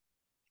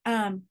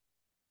 I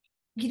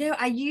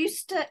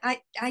used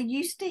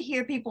to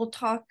hear people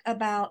talk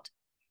about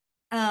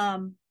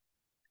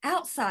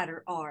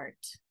outsider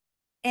art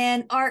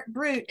and art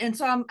brut, and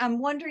so I'm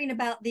wondering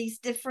about these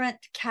different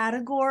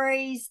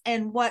categories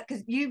and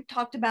because you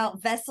talked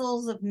about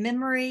vessels of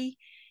memory,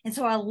 and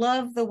so I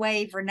love the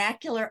way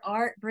vernacular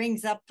art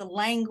brings up the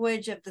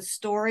language of the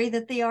story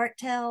that the art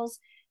tells.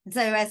 And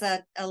so as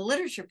a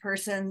literature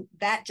person,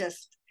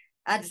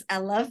 I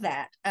love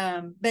that.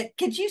 But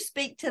could you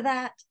speak to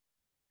that?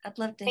 I'd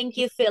love to. Thank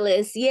you,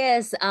 Phyllis.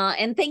 Yes,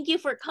 and thank you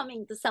for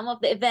coming to some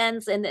of the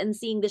events and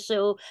seeing the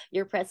show.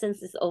 Your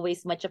presence is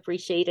always much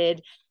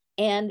appreciated.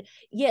 And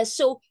yes,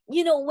 so,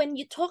 when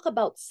you talk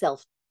about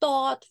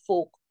self-taught,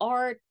 folk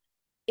art,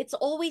 it's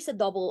always a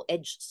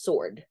double-edged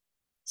sword.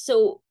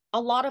 So a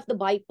lot of the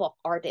BIPOC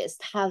artists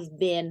have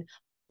been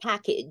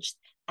packaged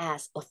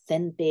as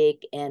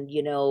authentic and,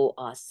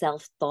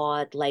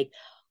 self-taught, like,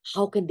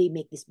 how can they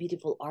make this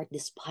beautiful art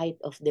despite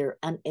of their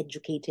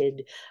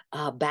uneducated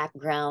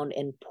background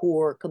and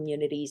poor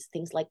communities,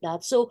 things like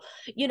that. So,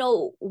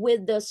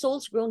 with the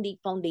Souls Grown Deep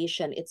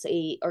Foundation, it's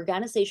a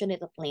organization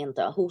in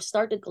Atlanta who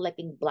started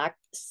collecting Black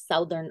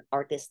Southern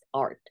artist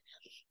art.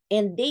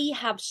 And they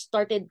have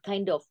started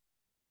kind of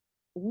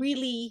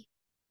really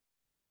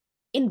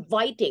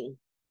inviting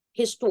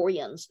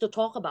historians to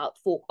talk about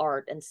folk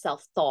art and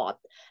self-taught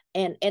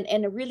and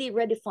really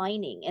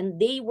redefining. And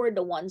they were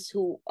the ones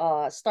who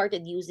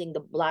started using the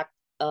Black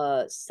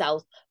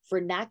South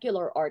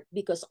vernacular art,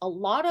 because a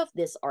lot of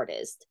this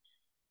artist,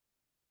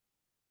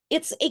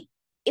 it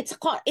is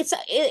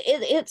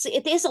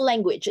a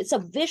language. It's a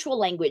visual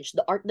language,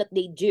 the art that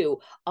they do.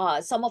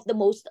 Some of the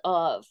most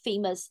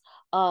famous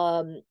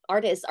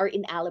artists are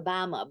in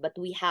Alabama, but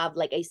we have,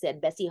 like I said,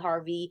 Bessie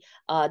Harvey,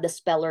 the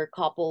Speller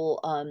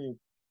couple,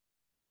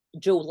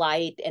 Joe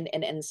Light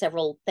and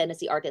several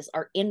Tennessee artists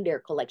are in their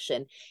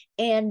collection.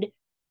 And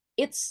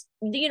it's,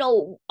 you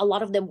know, a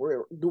lot of them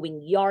were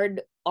doing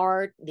yard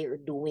art, they're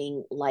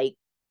doing like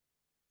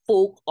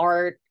folk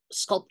art,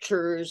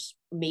 sculptures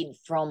made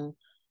from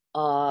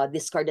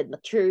discarded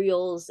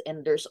materials,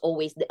 and there's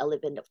always the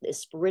element of the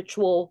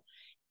spiritual.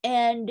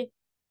 And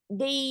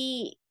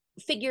they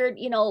figured,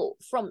 you know,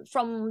 from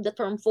the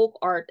term folk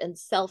art and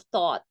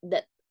self-taught,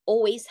 that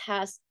always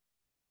has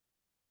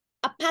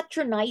a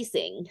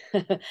patronizing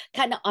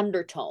kind of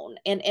undertone,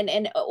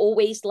 and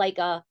always like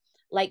a,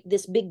 like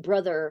this big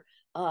brother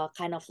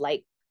kind of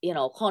like, you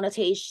know,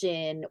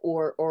 connotation,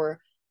 or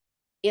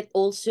it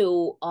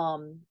also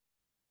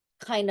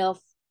kind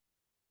of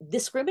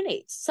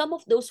discriminates some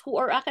of those who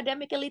are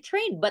academically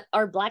trained but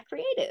are Black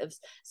creatives.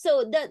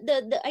 So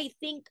the I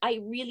think I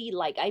really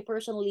like, I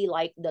personally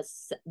like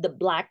the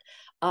Black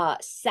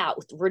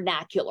South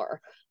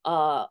vernacular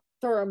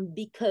term,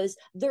 because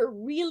there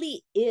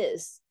really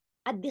is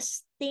a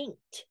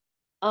distinct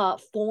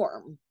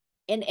form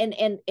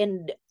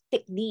and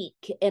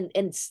technique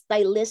and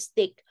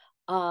stylistic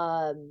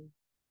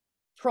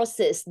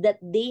process that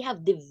they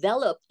have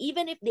developed,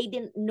 even if they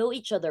didn't know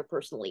each other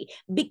personally,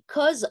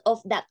 because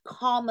of that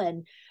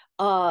common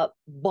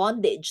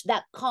bondage,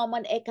 that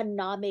common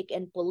economic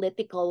and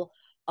political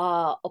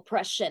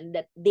oppression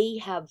that they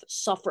have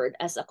suffered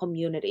as a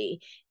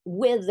community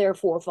with their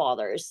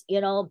forefathers,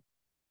 you know,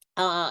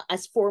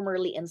 as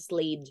formerly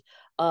enslaved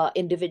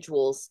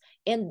individuals.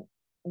 And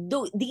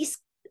these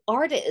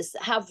artists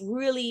have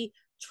really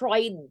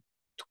tried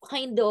to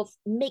kind of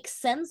make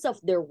sense of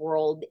their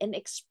world and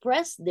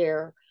express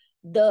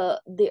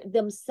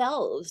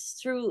themselves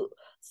through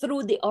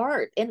the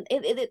art. And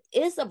it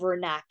is a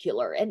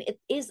vernacular, and it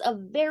is a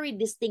very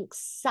distinct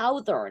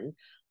Southern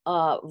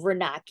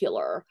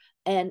vernacular,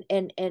 and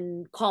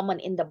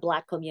common in the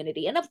Black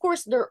community. And of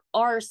course there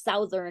are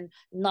Southern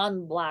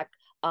non-Black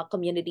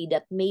community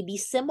that may be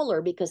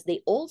similar, because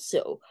they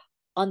also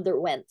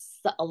underwent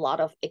a lot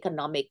of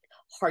economic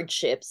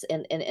hardships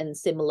and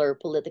similar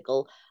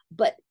political.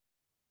 But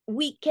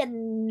we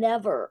can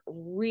never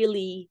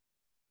really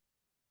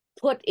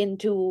put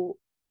into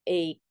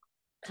a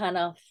kind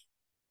of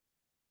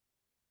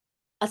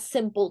a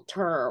simple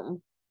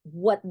term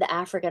what the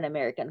African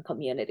American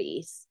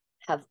communities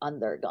have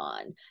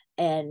undergone,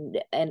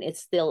 and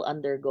it's still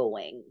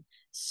undergoing.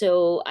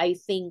 So I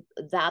think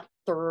that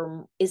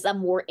term is a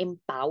more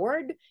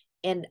empowered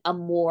and a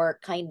more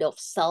kind of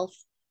self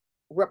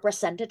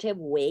representative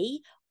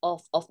way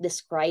of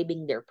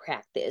describing their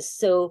practice.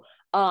 So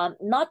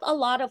not a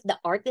lot of the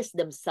artists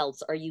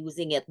themselves are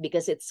using it,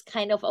 because it's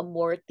kind of a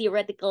more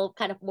theoretical,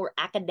 kind of more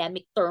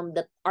academic term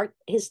that art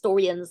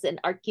historians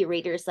and art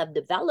curators have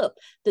developed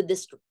to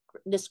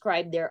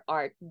describe their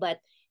art. But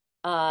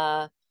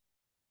Lonnie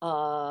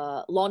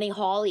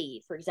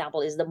Hawley, for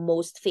example, is the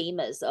most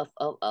famous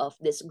of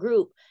this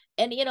group.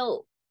 And, you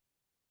know,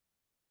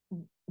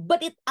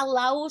 but it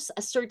allows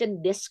a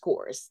certain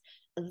discourse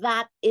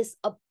that is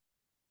a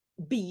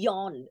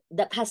beyond,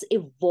 that has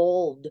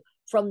evolved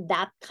from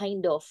that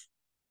kind of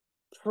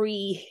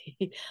pre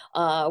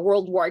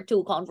World War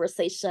II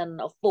conversation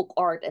of folk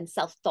art and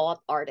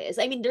self-taught artists.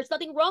 I mean, there's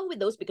nothing wrong with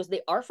those, because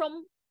they are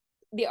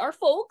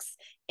folks,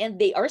 and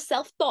they are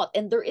self-taught,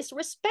 and there is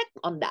respect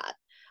on that.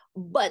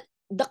 But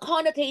the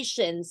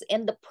connotations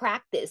and the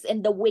practice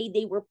and the way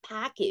they were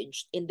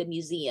packaged in the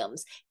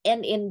museums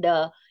and in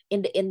the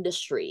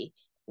industry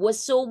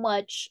was so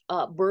much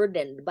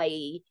burdened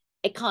by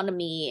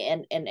economy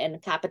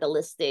and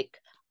capitalistic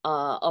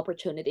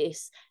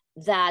opportunities,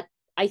 that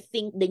I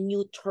think the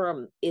new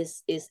term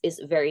is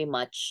very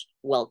much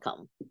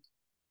welcome.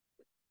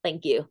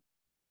 Thank you.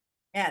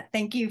 Yeah,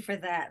 thank you for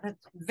that.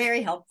 That's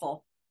very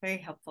helpful. Very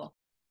helpful.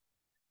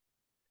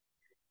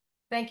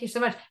 Thank you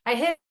so much. I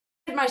hid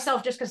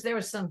myself just because there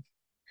was some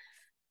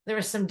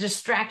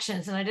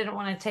distractions, and I didn't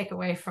want to take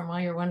away from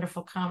all your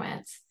wonderful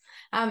comments.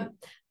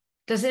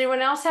 Does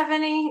anyone else have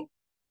any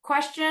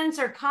questions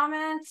or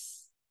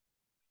comments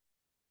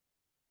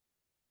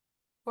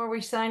before we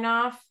sign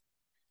off?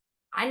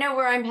 I know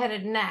where I'm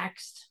headed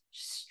next,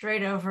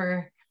 straight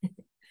over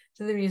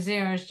to the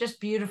museum. It's just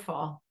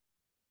beautiful.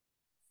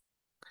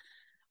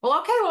 Well,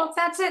 okay, well,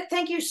 that's it.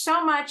 Thank you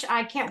so much.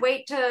 I can't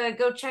wait to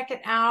go check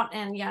it out.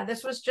 And yeah,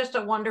 this was just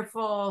a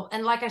wonderful,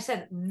 and like I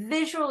said,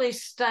 visually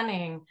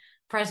stunning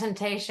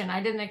presentation.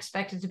 I didn't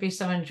expect it to be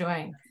so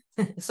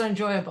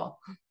enjoyable.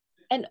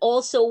 And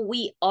also,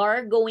 we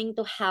are going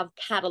to have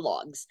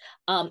catalogs.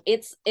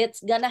 It's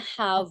gonna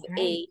have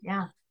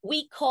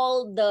we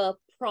call the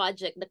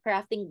project, the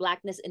Crafting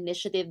Blackness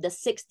Initiative, the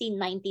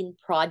 1619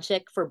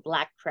 Project for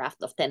Black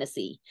Craft of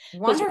Tennessee.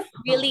 Wonderful.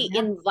 We really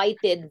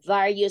invited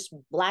various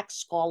Black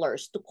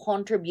scholars to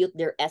contribute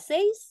their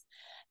essays.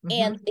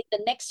 And in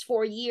the next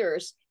 4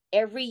 years,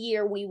 every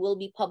year we will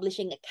be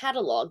publishing a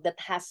catalog that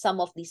has some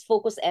of these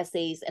focus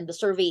essays and the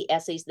survey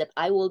essays that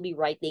I will be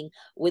writing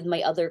with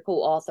my other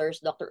co-authors,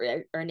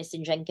 Dr.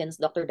 Ernestine Jenkins,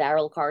 Dr.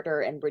 Daryl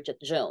Carter, and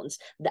Bridget Jones,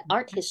 the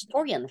art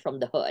historian from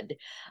the hood.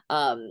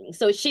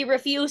 So she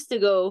refused to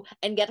go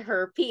and get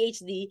her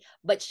PhD,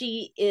 but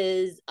she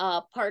is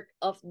part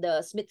of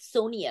the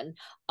Smithsonian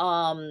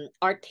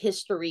art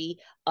history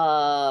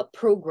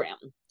program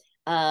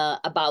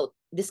about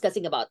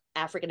discussing about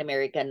African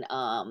American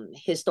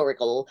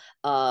historical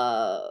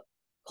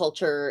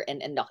culture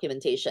and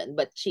documentation,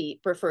 but she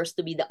prefers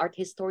to be the art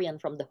historian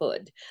from the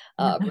hood,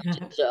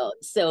 Bridget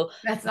Jones. So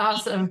that's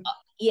awesome.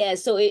 Yeah,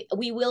 so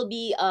we will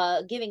be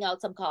giving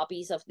out some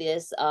copies of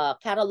this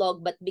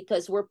catalog, but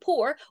because we're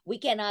poor, we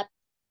cannot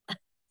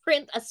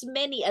print as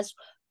many as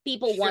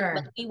people want,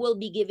 but we will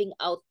be giving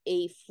out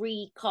a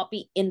free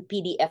copy in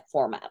PDF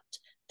format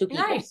to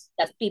people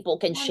that people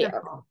can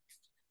share.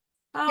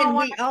 Can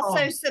we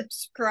also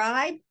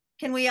subscribe?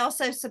 Can we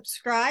also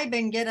subscribe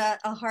and get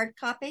a hard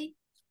copy?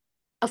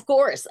 Of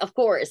course, of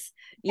course.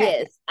 Okay.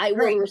 Yes, I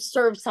will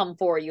reserve some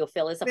for you,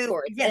 Phyllis, of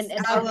course. Yes,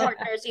 and our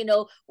partners, you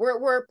know,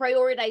 we're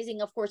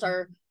prioritizing, of course,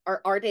 our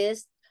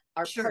artists,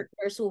 our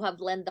partners who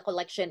have lent the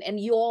collection, and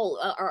you all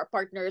are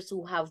partners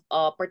who have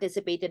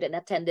participated and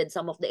attended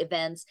some of the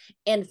events.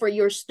 And for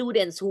your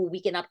students who we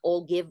cannot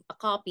all give a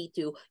copy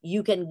to,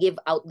 you can give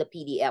out the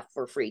PDF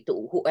for free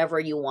to whoever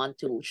you want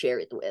to share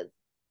it with.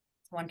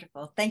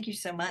 Wonderful. Thank you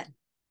so much.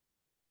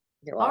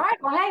 You're welcome. All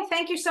right. Well, hey,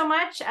 thank you so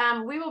much.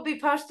 We will be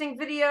posting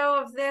video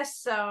of this.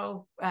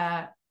 So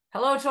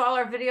hello to all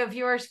our video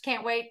viewers.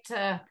 Can't wait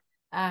to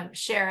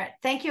share it.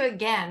 Thank you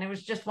again. It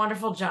was just a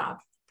wonderful job.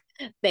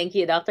 Thank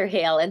you, Dr.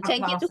 Hale. And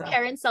thank you to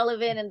Karen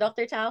Sullivan and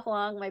Dr. Ta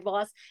Huang, my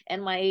boss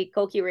and my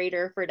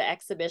co-curator for the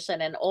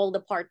exhibition, and all the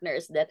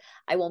partners that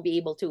I won't be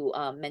able to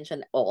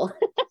mention all.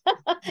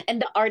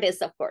 And the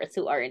artists, of course,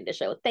 who are in the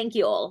show. Thank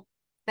you all.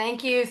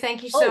 Thank you.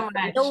 Thank you so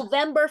much.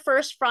 November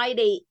 1st,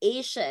 Friday,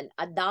 Asian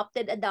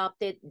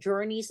Adopted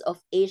Journeys of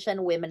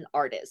Asian Women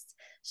Artists.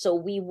 So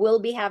we will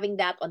be having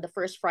that on the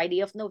first Friday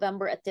of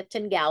November at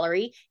Tipton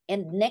Gallery.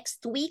 And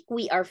next week,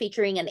 we are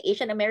featuring an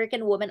Asian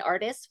American woman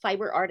artist,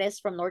 fiber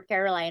artist from North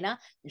Carolina,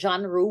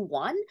 John Rue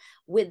One,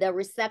 with a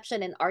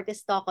reception and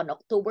artist talk on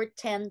October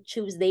 10,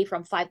 Tuesday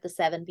from 5 to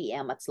 7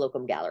 p.m. at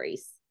Slocum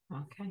Galleries.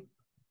 Okay.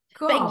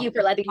 Cool. Thank you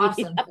for letting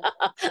me.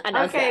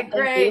 Okay,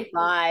 great.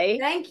 Bye.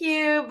 Thank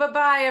you.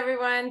 Bye-bye,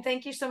 everyone.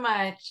 Thank you so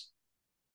much.